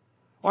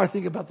 Or I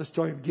think about the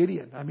story of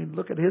Gideon. I mean,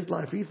 look at his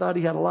life. He thought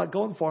he had a lot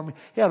going for him.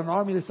 He had an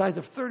army the size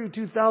of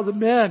 32,000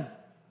 men.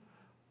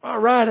 All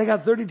right, I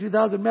got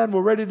 32,000 men.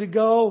 We're ready to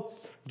go.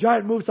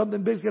 Giant move,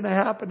 something big's going to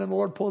happen. And the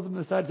Lord pulls him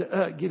aside and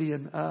says,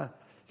 Gideon, you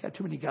got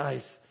too many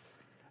guys.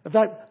 In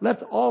fact,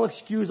 let's all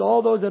excuse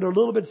all those that are a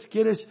little bit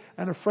skittish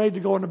and afraid to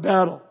go into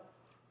battle.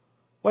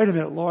 Wait a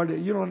minute, Lord,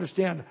 you don't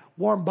understand.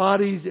 Warm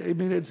bodies, I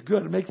mean, it's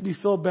good. It makes me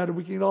feel better.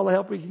 We can get all the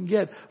help we can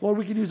get. Lord,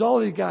 we can use all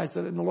of these guys.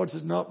 And the Lord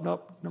says,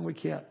 no, we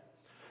can't.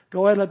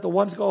 Go ahead, let the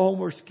ones go home.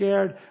 We're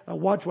scared.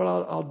 And watch what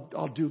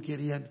I'll do,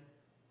 Gideon.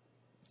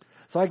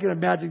 So I can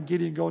imagine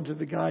Gideon going to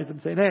the guys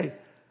and saying, hey,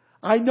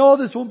 I know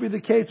this won't be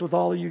the case with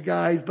all of you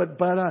guys, but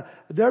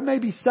there may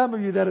be some of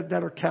you that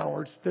are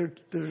cowards. They're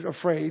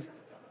afraid.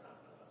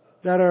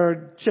 That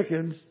are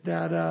chickens,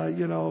 that,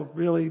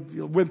 really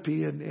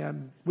wimpy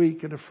and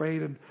weak and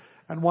afraid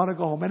and want to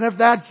go home. And if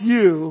that's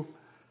you,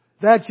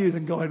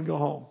 then go ahead and go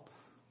home.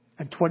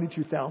 And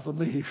 22,000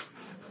 leave.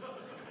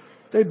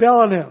 They bail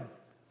on him.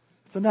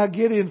 So now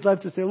Gideon's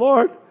left to say,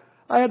 Lord,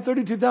 I had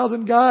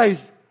 32,000 guys.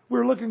 We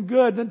were looking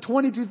good. Then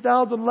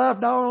 22,000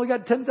 left. Now I only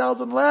got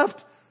 10,000 left.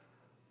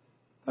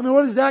 I mean,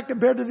 what is that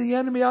compared to the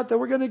enemy out there?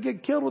 We're going to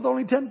get killed with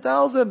only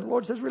 10,000. The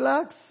Lord says,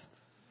 relax.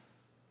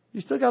 You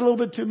still got a little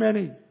bit too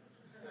many.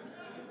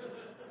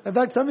 In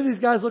fact, some of these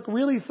guys look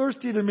really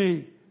thirsty to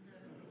me.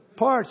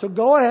 So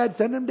go ahead,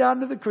 send them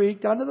down to the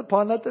creek, down to the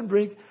pond, let them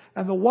drink.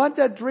 And the ones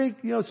that drink,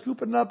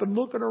 scooping up and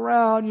looking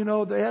around,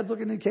 their heads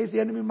looking in case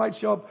the enemy might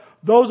show up,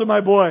 those are my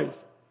boys.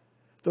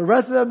 The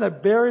rest of them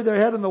that bury their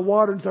head in the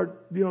water and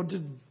start,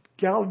 just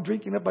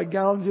drinking up by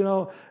gallons,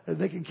 and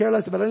they can care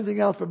less about anything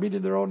else but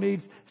meeting their own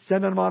needs,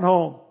 send them on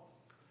home.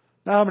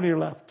 Now how many are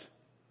left?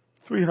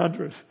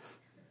 300.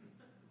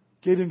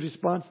 Gideon's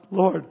response,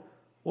 Lord,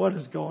 what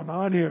is going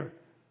on here?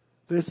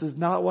 This is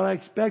not what I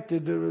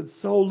expected. There was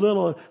so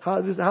little.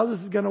 How this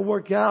is going to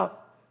work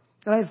out?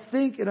 And I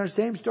think in our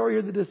same story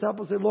here, the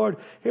disciples said, Lord,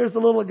 here's the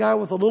little guy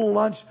with a little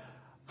lunch.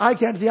 I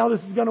can't see how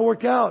this is going to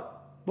work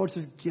out. Lord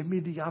says, give me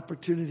the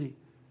opportunity.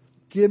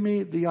 Give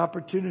me the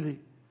opportunity.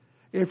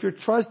 If you're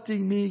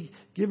trusting me,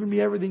 giving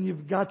me everything,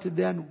 you've got to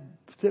then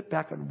sit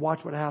back and watch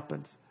what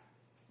happens.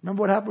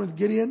 Remember what happened with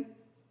Gideon?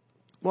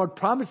 Lord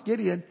promised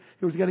Gideon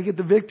he was going to get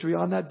the victory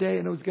on that day,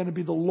 and it was going to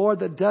be the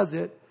Lord that does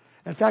it.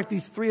 In fact,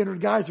 these 300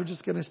 guys were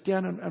just going to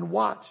stand and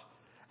watch.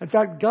 In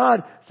fact,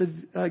 God says,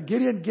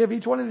 Gideon, give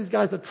each one of these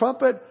guys a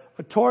trumpet,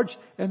 a torch,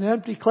 and an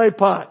empty clay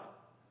pot.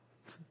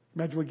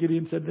 Imagine what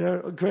Gideon said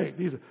there. Oh, great.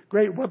 These are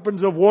great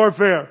weapons of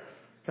warfare.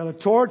 Got a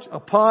torch, a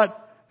pot,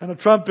 and a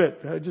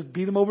trumpet. Just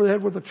beat him over the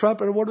head with a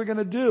trumpet, and what are we going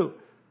to do?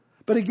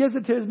 But he gives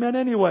it to his men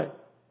anyway.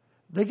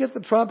 They get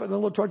the trumpet and the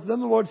little torch. Then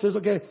the Lord says,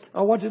 okay,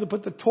 I want you to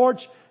put the torch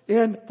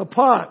in the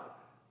pot.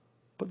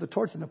 Put the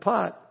torch in the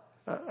pot.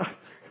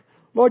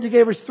 Lord, you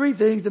gave us 3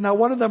 things, and now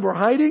one of them we're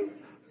hiding.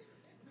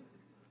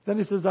 Then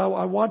he says, I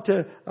want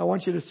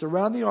you to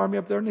surround the army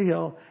up there on the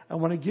hill. And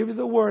when I give you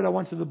the word, I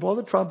want you to blow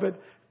the trumpet,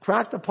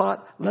 crack the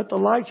pot, let the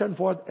light shine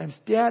forth, and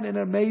stand in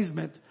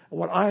amazement at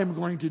what I am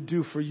going to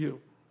do for you.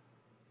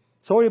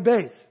 So he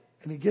obeys.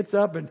 And he gets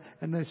up and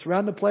they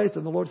surround the place,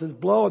 and the Lord says,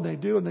 blow, and they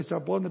do, and they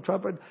start blowing the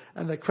trumpet,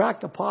 and they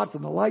crack the pots,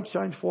 and the light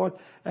shines forth,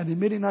 and the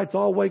Midianites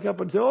all wake up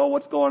and say, oh,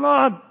 what's going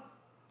on?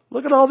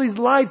 Look at all these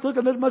lights. Look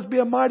at this must be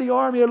a mighty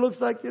army. It looks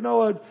like,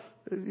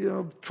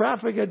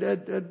 traffic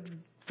at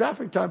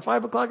traffic time,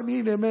 5 o'clock in the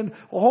evening. I mean,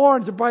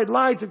 horns and bright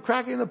lights and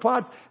cracking the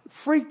pots.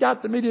 Freaked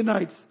out the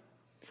Midianites.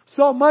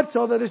 So much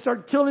so that they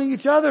start killing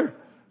each other.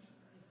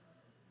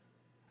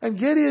 And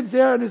Gideon's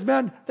there and his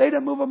men, they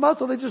didn't move a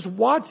muscle. They just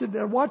watched it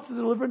and watched the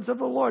deliverance of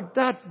the Lord.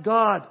 That's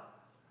God.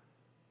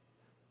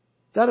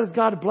 That is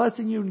God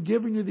blessing you and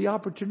giving you the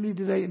opportunity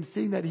today and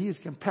seeing that He is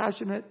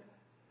compassionate.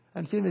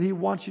 And seeing that He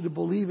wants you to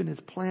believe in His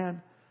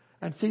plan.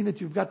 And seeing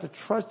that you've got to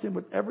trust Him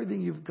with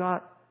everything you've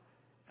got.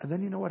 And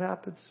then you know what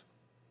happens?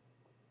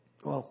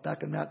 Well,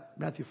 back in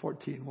Matthew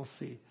 14, we'll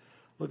see.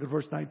 Look at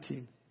verse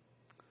 19.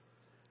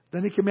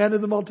 Then He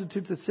commanded the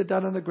multitude to sit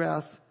down on the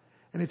grass.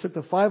 And He took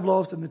the 5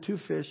 loaves and the 2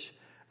 fish.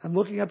 And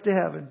looking up to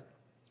heaven,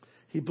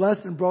 He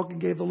blessed and broke and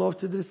gave the loaves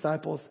to the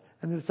disciples.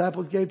 And the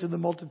disciples gave to the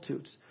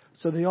multitudes.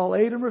 So they all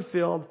ate and were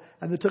filled,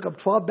 and they took up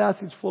 12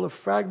 baskets full of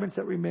fragments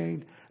that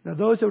remained. Now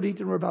those who had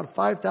eaten were about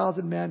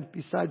 5,000 men,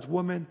 besides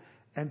women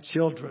and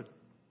children.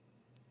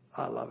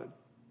 I love it.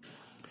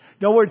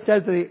 No word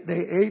says they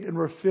ate and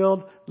were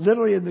filled.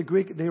 Literally in the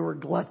Greek, they were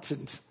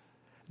gluttoned.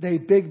 They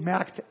Big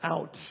Mac'd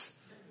out.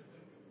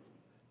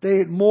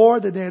 They ate more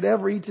than they had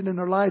ever eaten in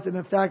their lives. And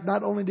in fact,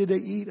 not only did they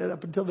eat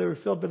up until they were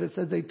filled, but it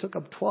says they took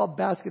up 12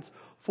 baskets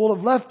full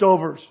of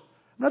leftovers.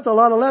 And that's a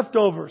lot of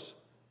leftovers.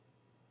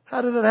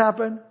 How did it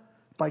happen?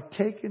 By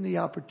taking the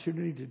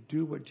opportunity to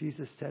do what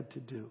Jesus said to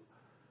do.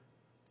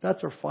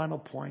 That's our final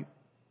point.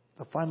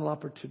 The final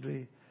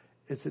opportunity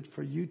is it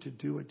for you to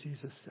do what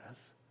Jesus says.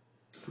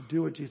 To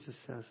do what Jesus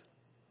says.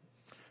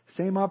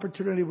 Same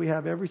opportunity we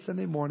have every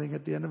Sunday morning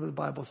at the end of the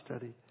Bible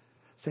study.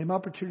 Same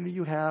opportunity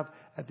you have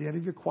at the end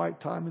of your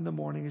quiet time in the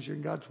morning as you're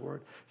in God's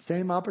Word.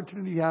 Same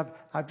opportunity you have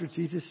after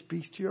Jesus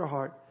speaks to your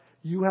heart.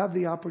 You have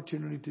the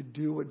opportunity to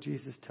do what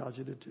Jesus tells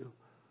you to do.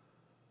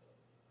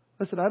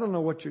 Listen, I don't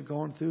know what you're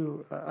going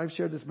through. I've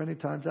shared this many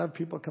times. I have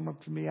people come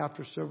up to me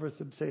after service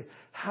and say,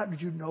 how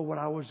did you know what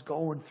I was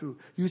going through?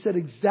 You said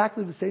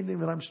exactly the same thing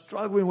that I'm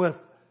struggling with.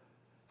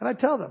 And I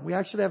tell them, we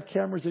actually have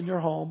cameras in your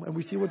home and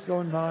we see what's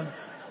going on.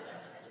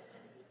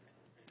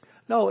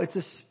 No, it's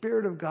the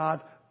Spirit of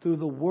God through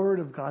the Word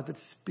of God that's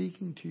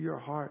speaking to your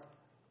heart.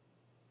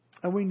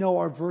 And we know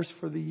our verse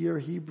for the year,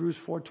 Hebrews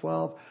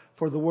 4:12,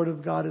 for the Word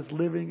of God is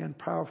living and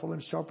powerful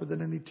and sharper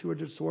than any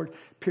two-edged sword,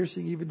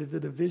 piercing even to the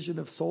division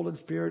of soul and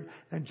spirit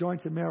and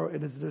joints and marrow,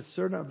 and is a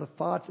discerner of the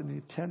thoughts and the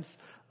intents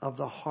of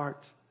the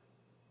heart.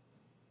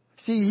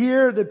 See,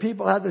 here the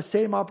people had the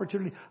same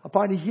opportunity.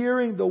 Upon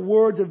hearing the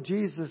words of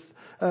Jesus,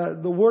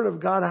 the Word of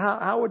God,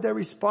 how would they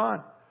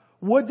respond?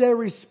 Would they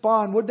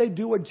respond? Would they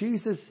do what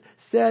Jesus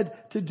said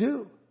to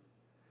do?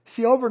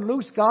 See, over in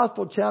Luke's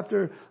Gospel,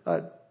 chapter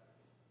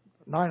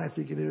 9, I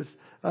think it is,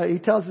 he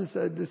tells us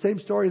the same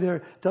story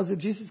there. Tells that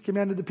Jesus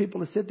commanded the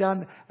people to sit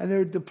down and they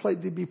were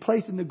to be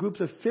placed in the groups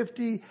of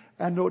 50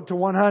 and to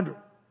 100.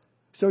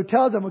 So he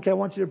tells them, okay, I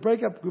want you to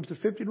break up groups of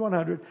 50 and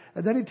 100.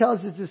 And then he tells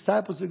his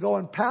disciples to go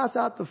and pass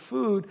out the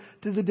food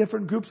to the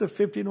different groups of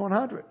 50 and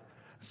 100.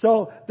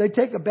 So they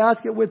take a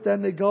basket with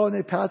them, they go and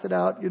they pass it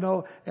out,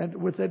 and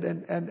with it,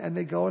 and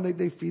they go and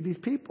they feed these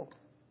people.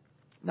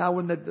 Now,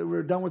 when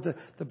we're done with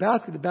the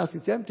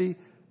basket's empty,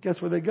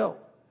 guess where they go?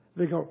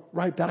 They go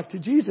right back to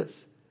Jesus,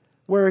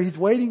 where He's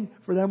waiting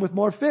for them with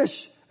more fish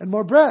and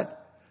more bread.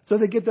 So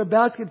they get their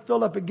basket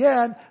filled up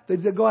again. They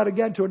go out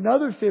again to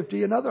another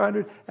 50, another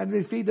 100, and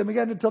they feed them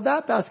again until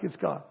that basket's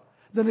gone.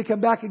 Then they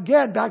come back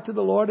again, back to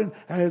the Lord, and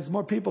as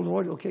more people, the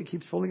Lord,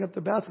 keeps filling up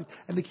the baskets,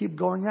 and they keep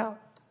going out.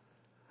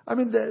 I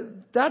mean,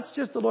 that's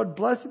just the Lord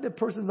blessing the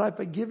person's life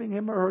by giving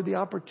him or her the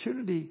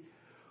opportunity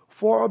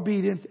for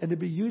obedience and to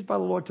be used by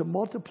the Lord to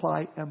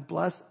multiply and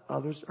bless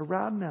others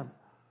around them.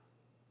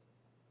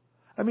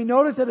 I mean,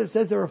 notice that it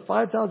says there are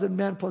 5,000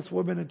 men plus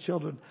women and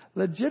children.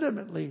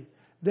 Legitimately,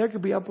 there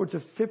could be upwards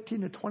of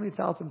 15 to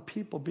 20,000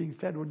 people being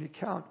fed when you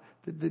count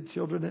the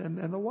children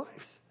and the wives.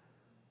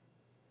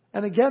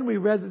 And again, we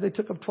read that they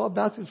took up 12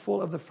 baskets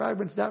full of the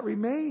fragments that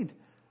remained.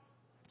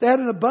 They had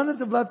an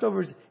abundance of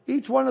leftovers.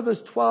 Each one of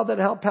those 12 that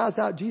helped pass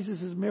out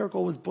Jesus'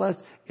 miracle was blessed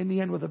in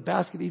the end with a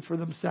basket each for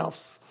themselves.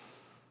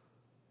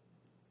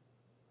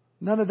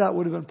 None of that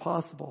would have been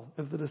possible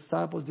if the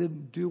disciples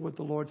didn't do what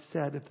the Lord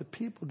said, if the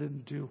people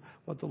didn't do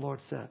what the Lord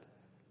said.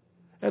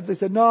 If they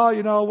said,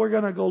 no, we're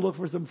going to go look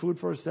for some food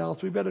for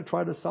ourselves. We better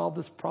try to solve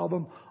this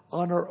problem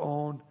on our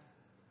own.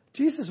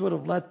 Jesus would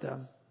have let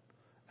them,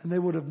 and they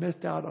would have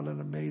missed out on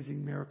an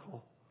amazing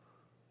miracle.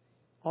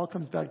 All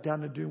comes back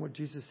down to doing what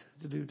Jesus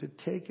said to do, to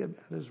take Him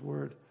at His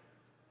word.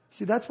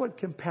 See, that's what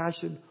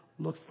compassion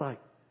looks like.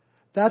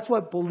 That's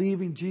what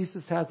believing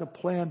Jesus has a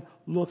plan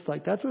looks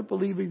like. That's what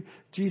believing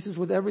Jesus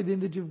with everything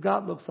that you've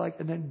got looks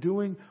like. And then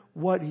doing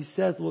what He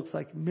says looks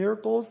like.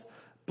 Miracles,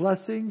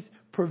 blessings,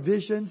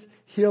 provisions,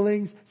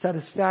 healings,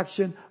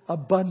 satisfaction,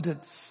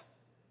 abundance.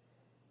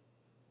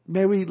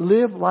 May we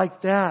live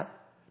like that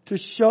to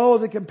show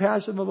the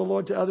compassion of the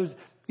Lord to others,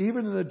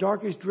 even in the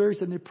darkest,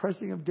 dreariest, and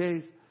depressing of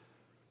days.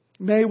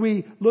 May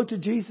we look to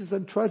Jesus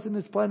and trust in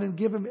His plan and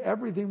give Him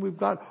everything we've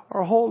got,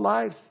 our whole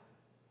lives.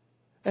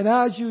 And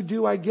as you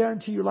do, I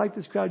guarantee you, like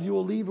this crowd, you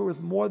will leave here with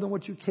more than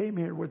what you came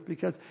here with,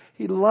 because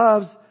He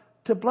loves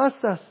to bless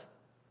us.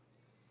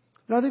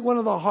 And I think one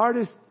of the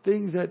hardest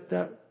things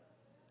that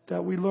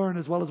we learn,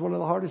 as well as one of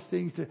the hardest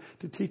things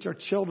to teach our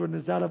children,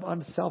 is that of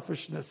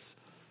unselfishness.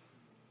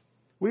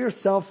 We are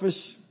selfish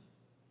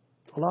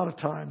a lot of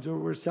times.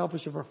 We're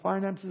selfish of our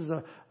finances,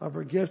 of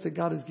our gifts that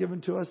God has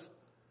given to us.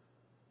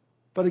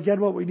 But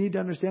again, what we need to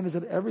understand is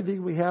that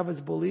everything we have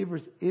as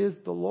believers is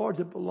the Lord's.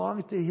 It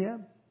belongs to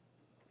Him.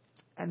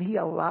 And He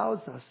allows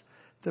us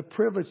the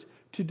privilege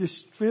to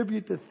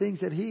distribute the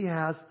things that He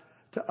has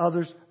to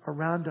others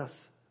around us.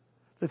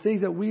 The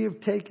things that we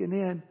have taken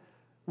in,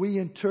 we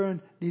in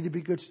turn need to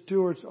be good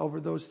stewards over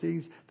those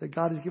things that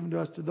God has given to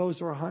us, to those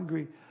who are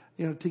hungry,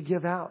 to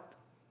give out.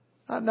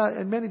 Not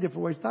in many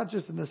different ways, not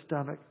just in the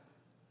stomach.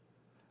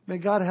 May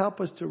God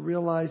help us to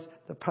realize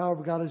the power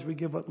of God as we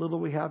give what little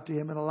we have to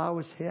Him, and allow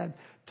His hand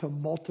to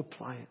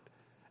multiply it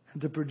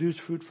and to produce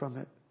fruit from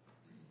it.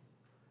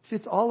 See,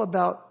 it's all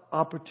about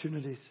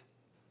opportunities.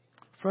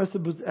 For us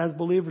as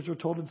believers, we're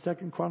told in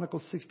 2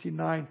 Chronicles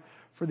 16:9,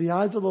 for the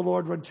eyes of the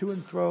Lord run to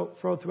and fro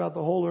throughout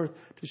the whole earth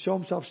to show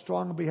himself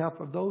strong on behalf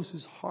of those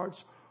whose hearts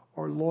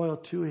are loyal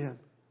to him.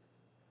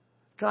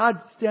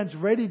 God stands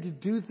ready to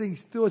do things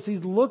through us.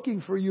 He's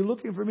looking for you,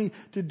 looking for me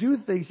to do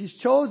things. He's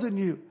chosen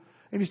you.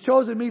 And He's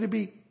chosen me to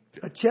be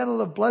a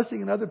channel of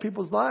blessing in other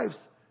people's lives.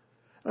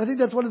 And I think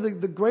that's one of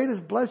the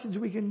greatest blessings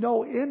we can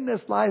know in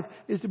this life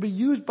is to be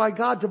used by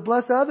God to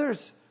bless others.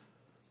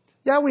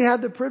 Yeah, we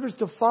have the privilege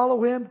to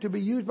follow Him, to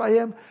be used by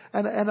Him,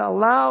 and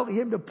allow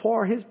Him to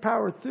pour His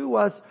power through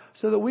us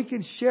so that we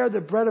can share the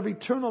bread of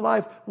eternal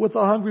life with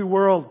a hungry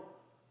world.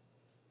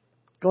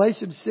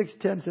 Galatians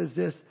 6:10 says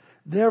this,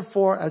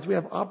 therefore, as we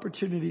have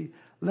opportunity,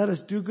 let us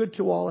do good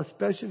to all,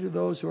 especially to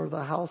those who are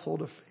the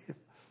household of faith.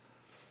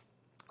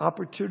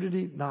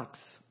 Opportunity knocks.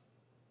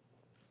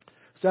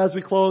 So as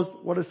we close,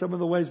 what are some of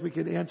the ways we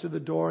can answer the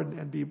door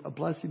and be a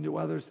blessing to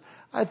others?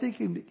 I think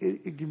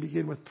it can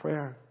begin with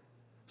prayer.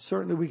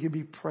 Certainly we can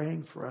be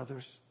praying for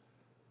others.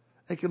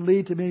 It can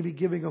lead to maybe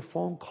giving a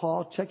phone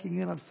call, checking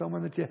in on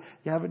someone that you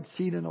haven't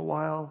seen in a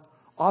while,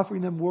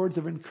 offering them words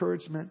of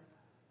encouragement,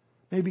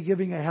 maybe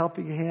giving a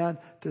helping hand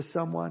to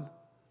someone.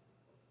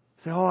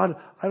 Say, I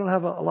don't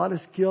have a lot of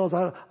skills.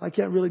 I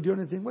can't really do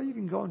anything. Well, you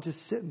can go and just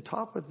sit and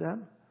talk with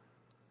them.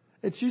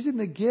 It's using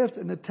the gifts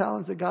and the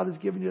talents that God has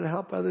given you to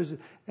help others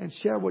and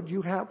share what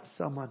you have with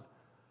someone.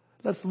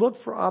 Let's look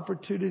for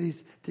opportunities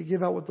to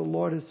give out what the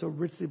Lord has so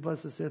richly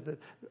blessed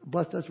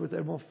us with,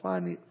 and we'll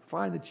find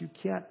that you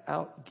can't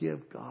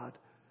outgive God.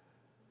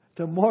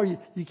 The more you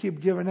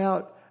keep giving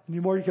out, and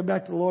the more you come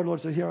back to the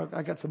Lord says, here,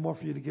 I got some more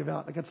for you to give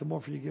out. I got some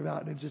more for you to give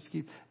out. And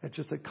it's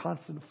just a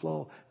constant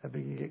flow of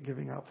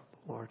giving out from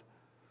the Lord.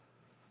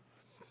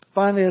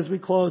 Finally, as we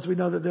close, we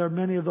know that there are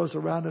many of those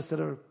around us that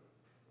are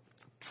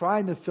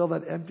trying to fill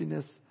that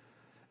emptiness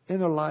in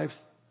their lives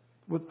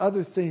with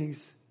other things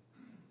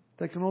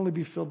that can only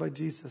be filled by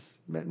Jesus.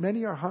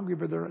 Many are hungry,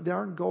 but they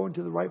aren't going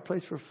to the right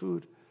place for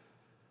food.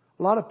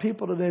 A lot of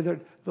people today,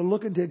 they're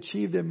looking to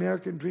achieve the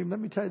American dream. Let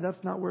me tell you,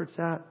 that's not where it's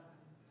at.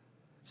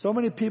 So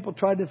many people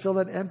trying to fill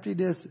that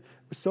emptiness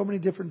with so many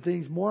different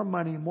things, more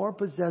money, more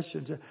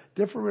possessions, a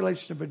different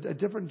relationship, a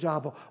different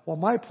job. Well,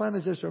 my plan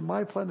is this or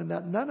my plan is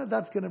that. None of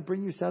that's going to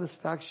bring you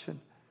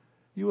satisfaction.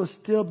 You will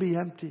still be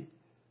empty.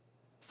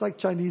 It's like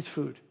Chinese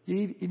food.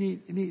 You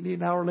eat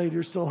an hour later,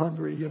 you're still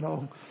hungry, you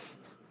know.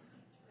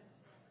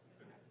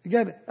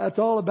 Again, that's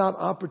all about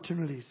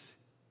opportunities.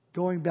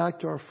 Going back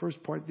to our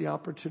first point, the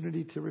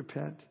opportunity to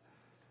repent.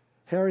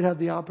 Herod had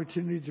the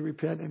opportunity to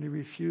repent and he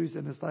refused,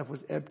 and his life was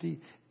empty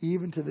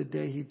even to the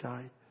day he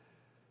died.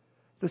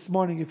 This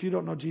morning, if you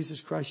don't know Jesus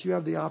Christ, you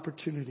have the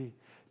opportunity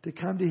to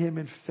come to Him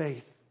in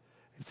faith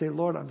and say,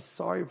 Lord, I'm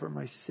sorry for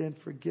my sin.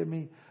 Forgive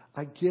me.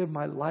 I give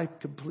my life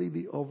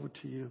completely over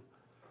to you.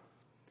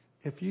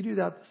 If you do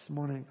that this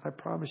morning, I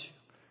promise you,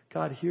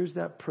 God hears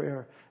that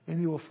prayer and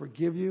He will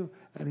forgive you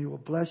and He will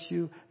bless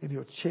you and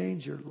He'll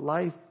change your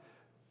life.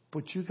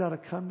 But you got to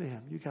come to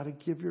Him. You got to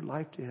give your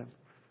life to Him.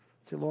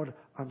 Say, Lord,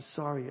 I'm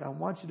sorry. I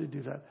want you to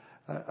do that.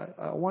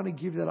 I want to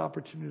give you that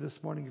opportunity this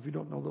morning if you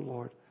don't know the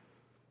Lord.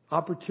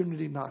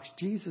 Opportunity knocks.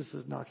 Jesus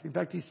is knocking. In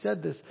fact, He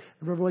said this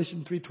in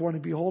Revelation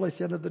 3:20. Behold, I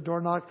stand at the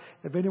door knock.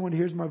 If anyone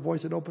hears my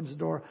voice and opens the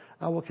door,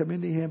 I will come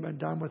into him and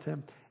dine with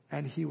him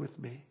and he with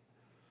me.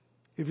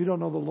 If you don't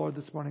know the Lord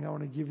this morning, I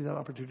want to give you that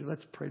opportunity.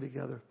 Let's pray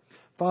together.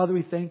 Father,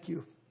 we thank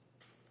you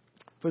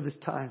for this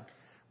time.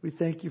 We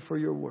thank you for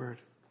your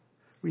word.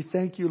 We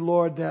thank you,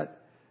 Lord,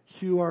 that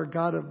you are a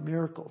God of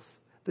miracles.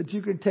 That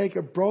you can take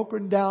a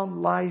broken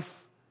down life,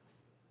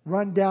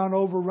 run down,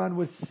 overrun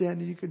with sin,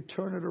 and you can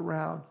turn it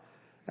around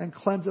and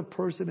cleanse a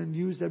person and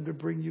use them to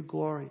bring you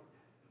glory.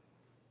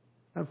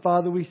 And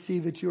Father, we see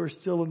that you are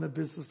still in the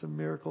business of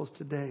miracles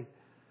today.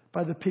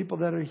 By the people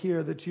that are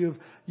here, that you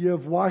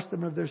have washed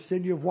them of their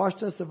sin. You have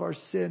washed us of our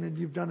sin, and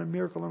you've done a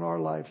miracle in our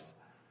lives.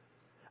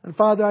 And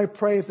Father, I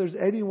pray if there's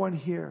anyone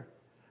here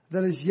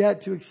that is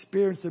yet to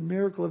experience the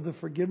miracle of the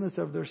forgiveness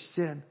of their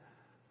sin,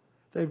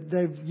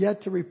 they've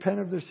yet to repent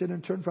of their sin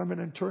and turn from it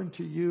and turn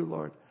to you,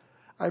 Lord.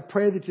 I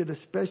pray that you'd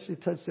especially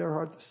touch their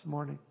heart this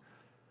morning.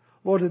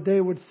 Lord, that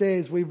they would say,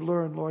 as we've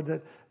learned, Lord,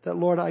 that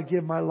Lord, I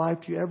give my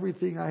life to you.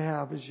 Everything I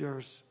have is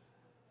yours.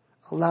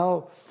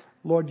 Allow,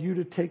 Lord, you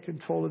to take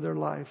control of their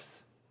lives,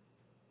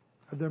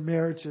 of their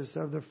marriages,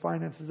 of their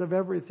finances, of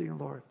everything,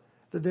 Lord.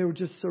 That they would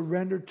just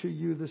surrender to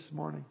you this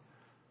morning.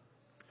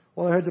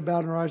 While our heads are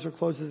bowed and our eyes are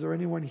closed, is there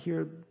anyone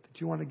here that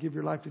you want to give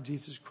your life to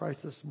Jesus Christ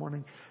this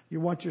morning?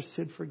 You want your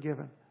sin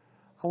forgiven.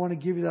 I want to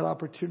give you that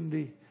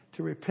opportunity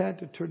to repent,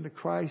 to turn to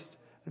Christ,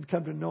 and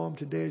come to know Him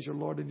today as your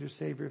Lord and your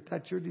Savior. If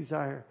that's your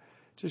desire,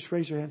 just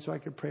raise your hand so I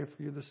can pray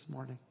for you this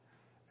morning.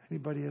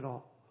 Anybody at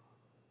all?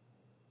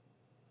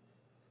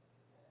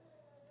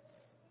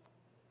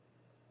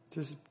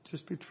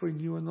 Just between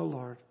you and the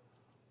Lord.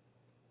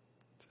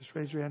 Just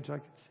raise your hand so I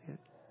can see it.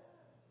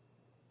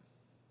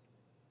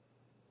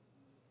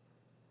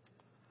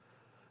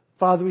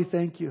 Father, we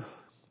thank you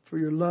for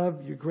your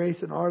love, your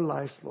grace in our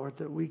lives, Lord,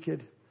 that we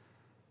could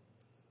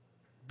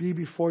be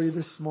before you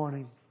this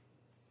morning,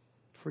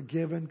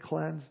 forgiven,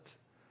 cleansed.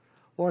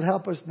 Lord,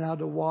 help us now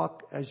to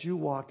walk as you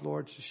walk,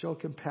 Lord, to show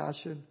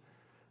compassion,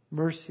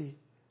 mercy,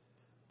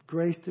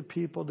 grace to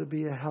people, to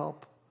be a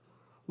help.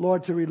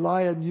 Lord, to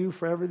rely on you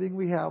for everything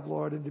we have,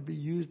 Lord, and to be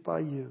used by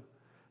you.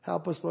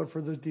 Help us, Lord,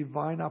 for those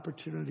divine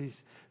opportunities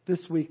this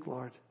week,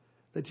 Lord,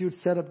 that you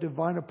would set up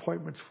divine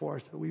appointments for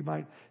us, that we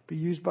might be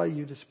used by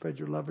you to spread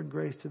your love and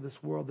grace to this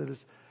world that is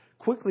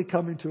quickly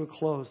coming to a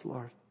close,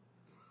 Lord.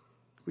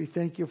 We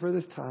thank you for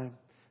this time.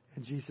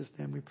 In Jesus'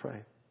 name we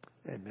pray.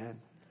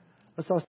 Amen. Let's all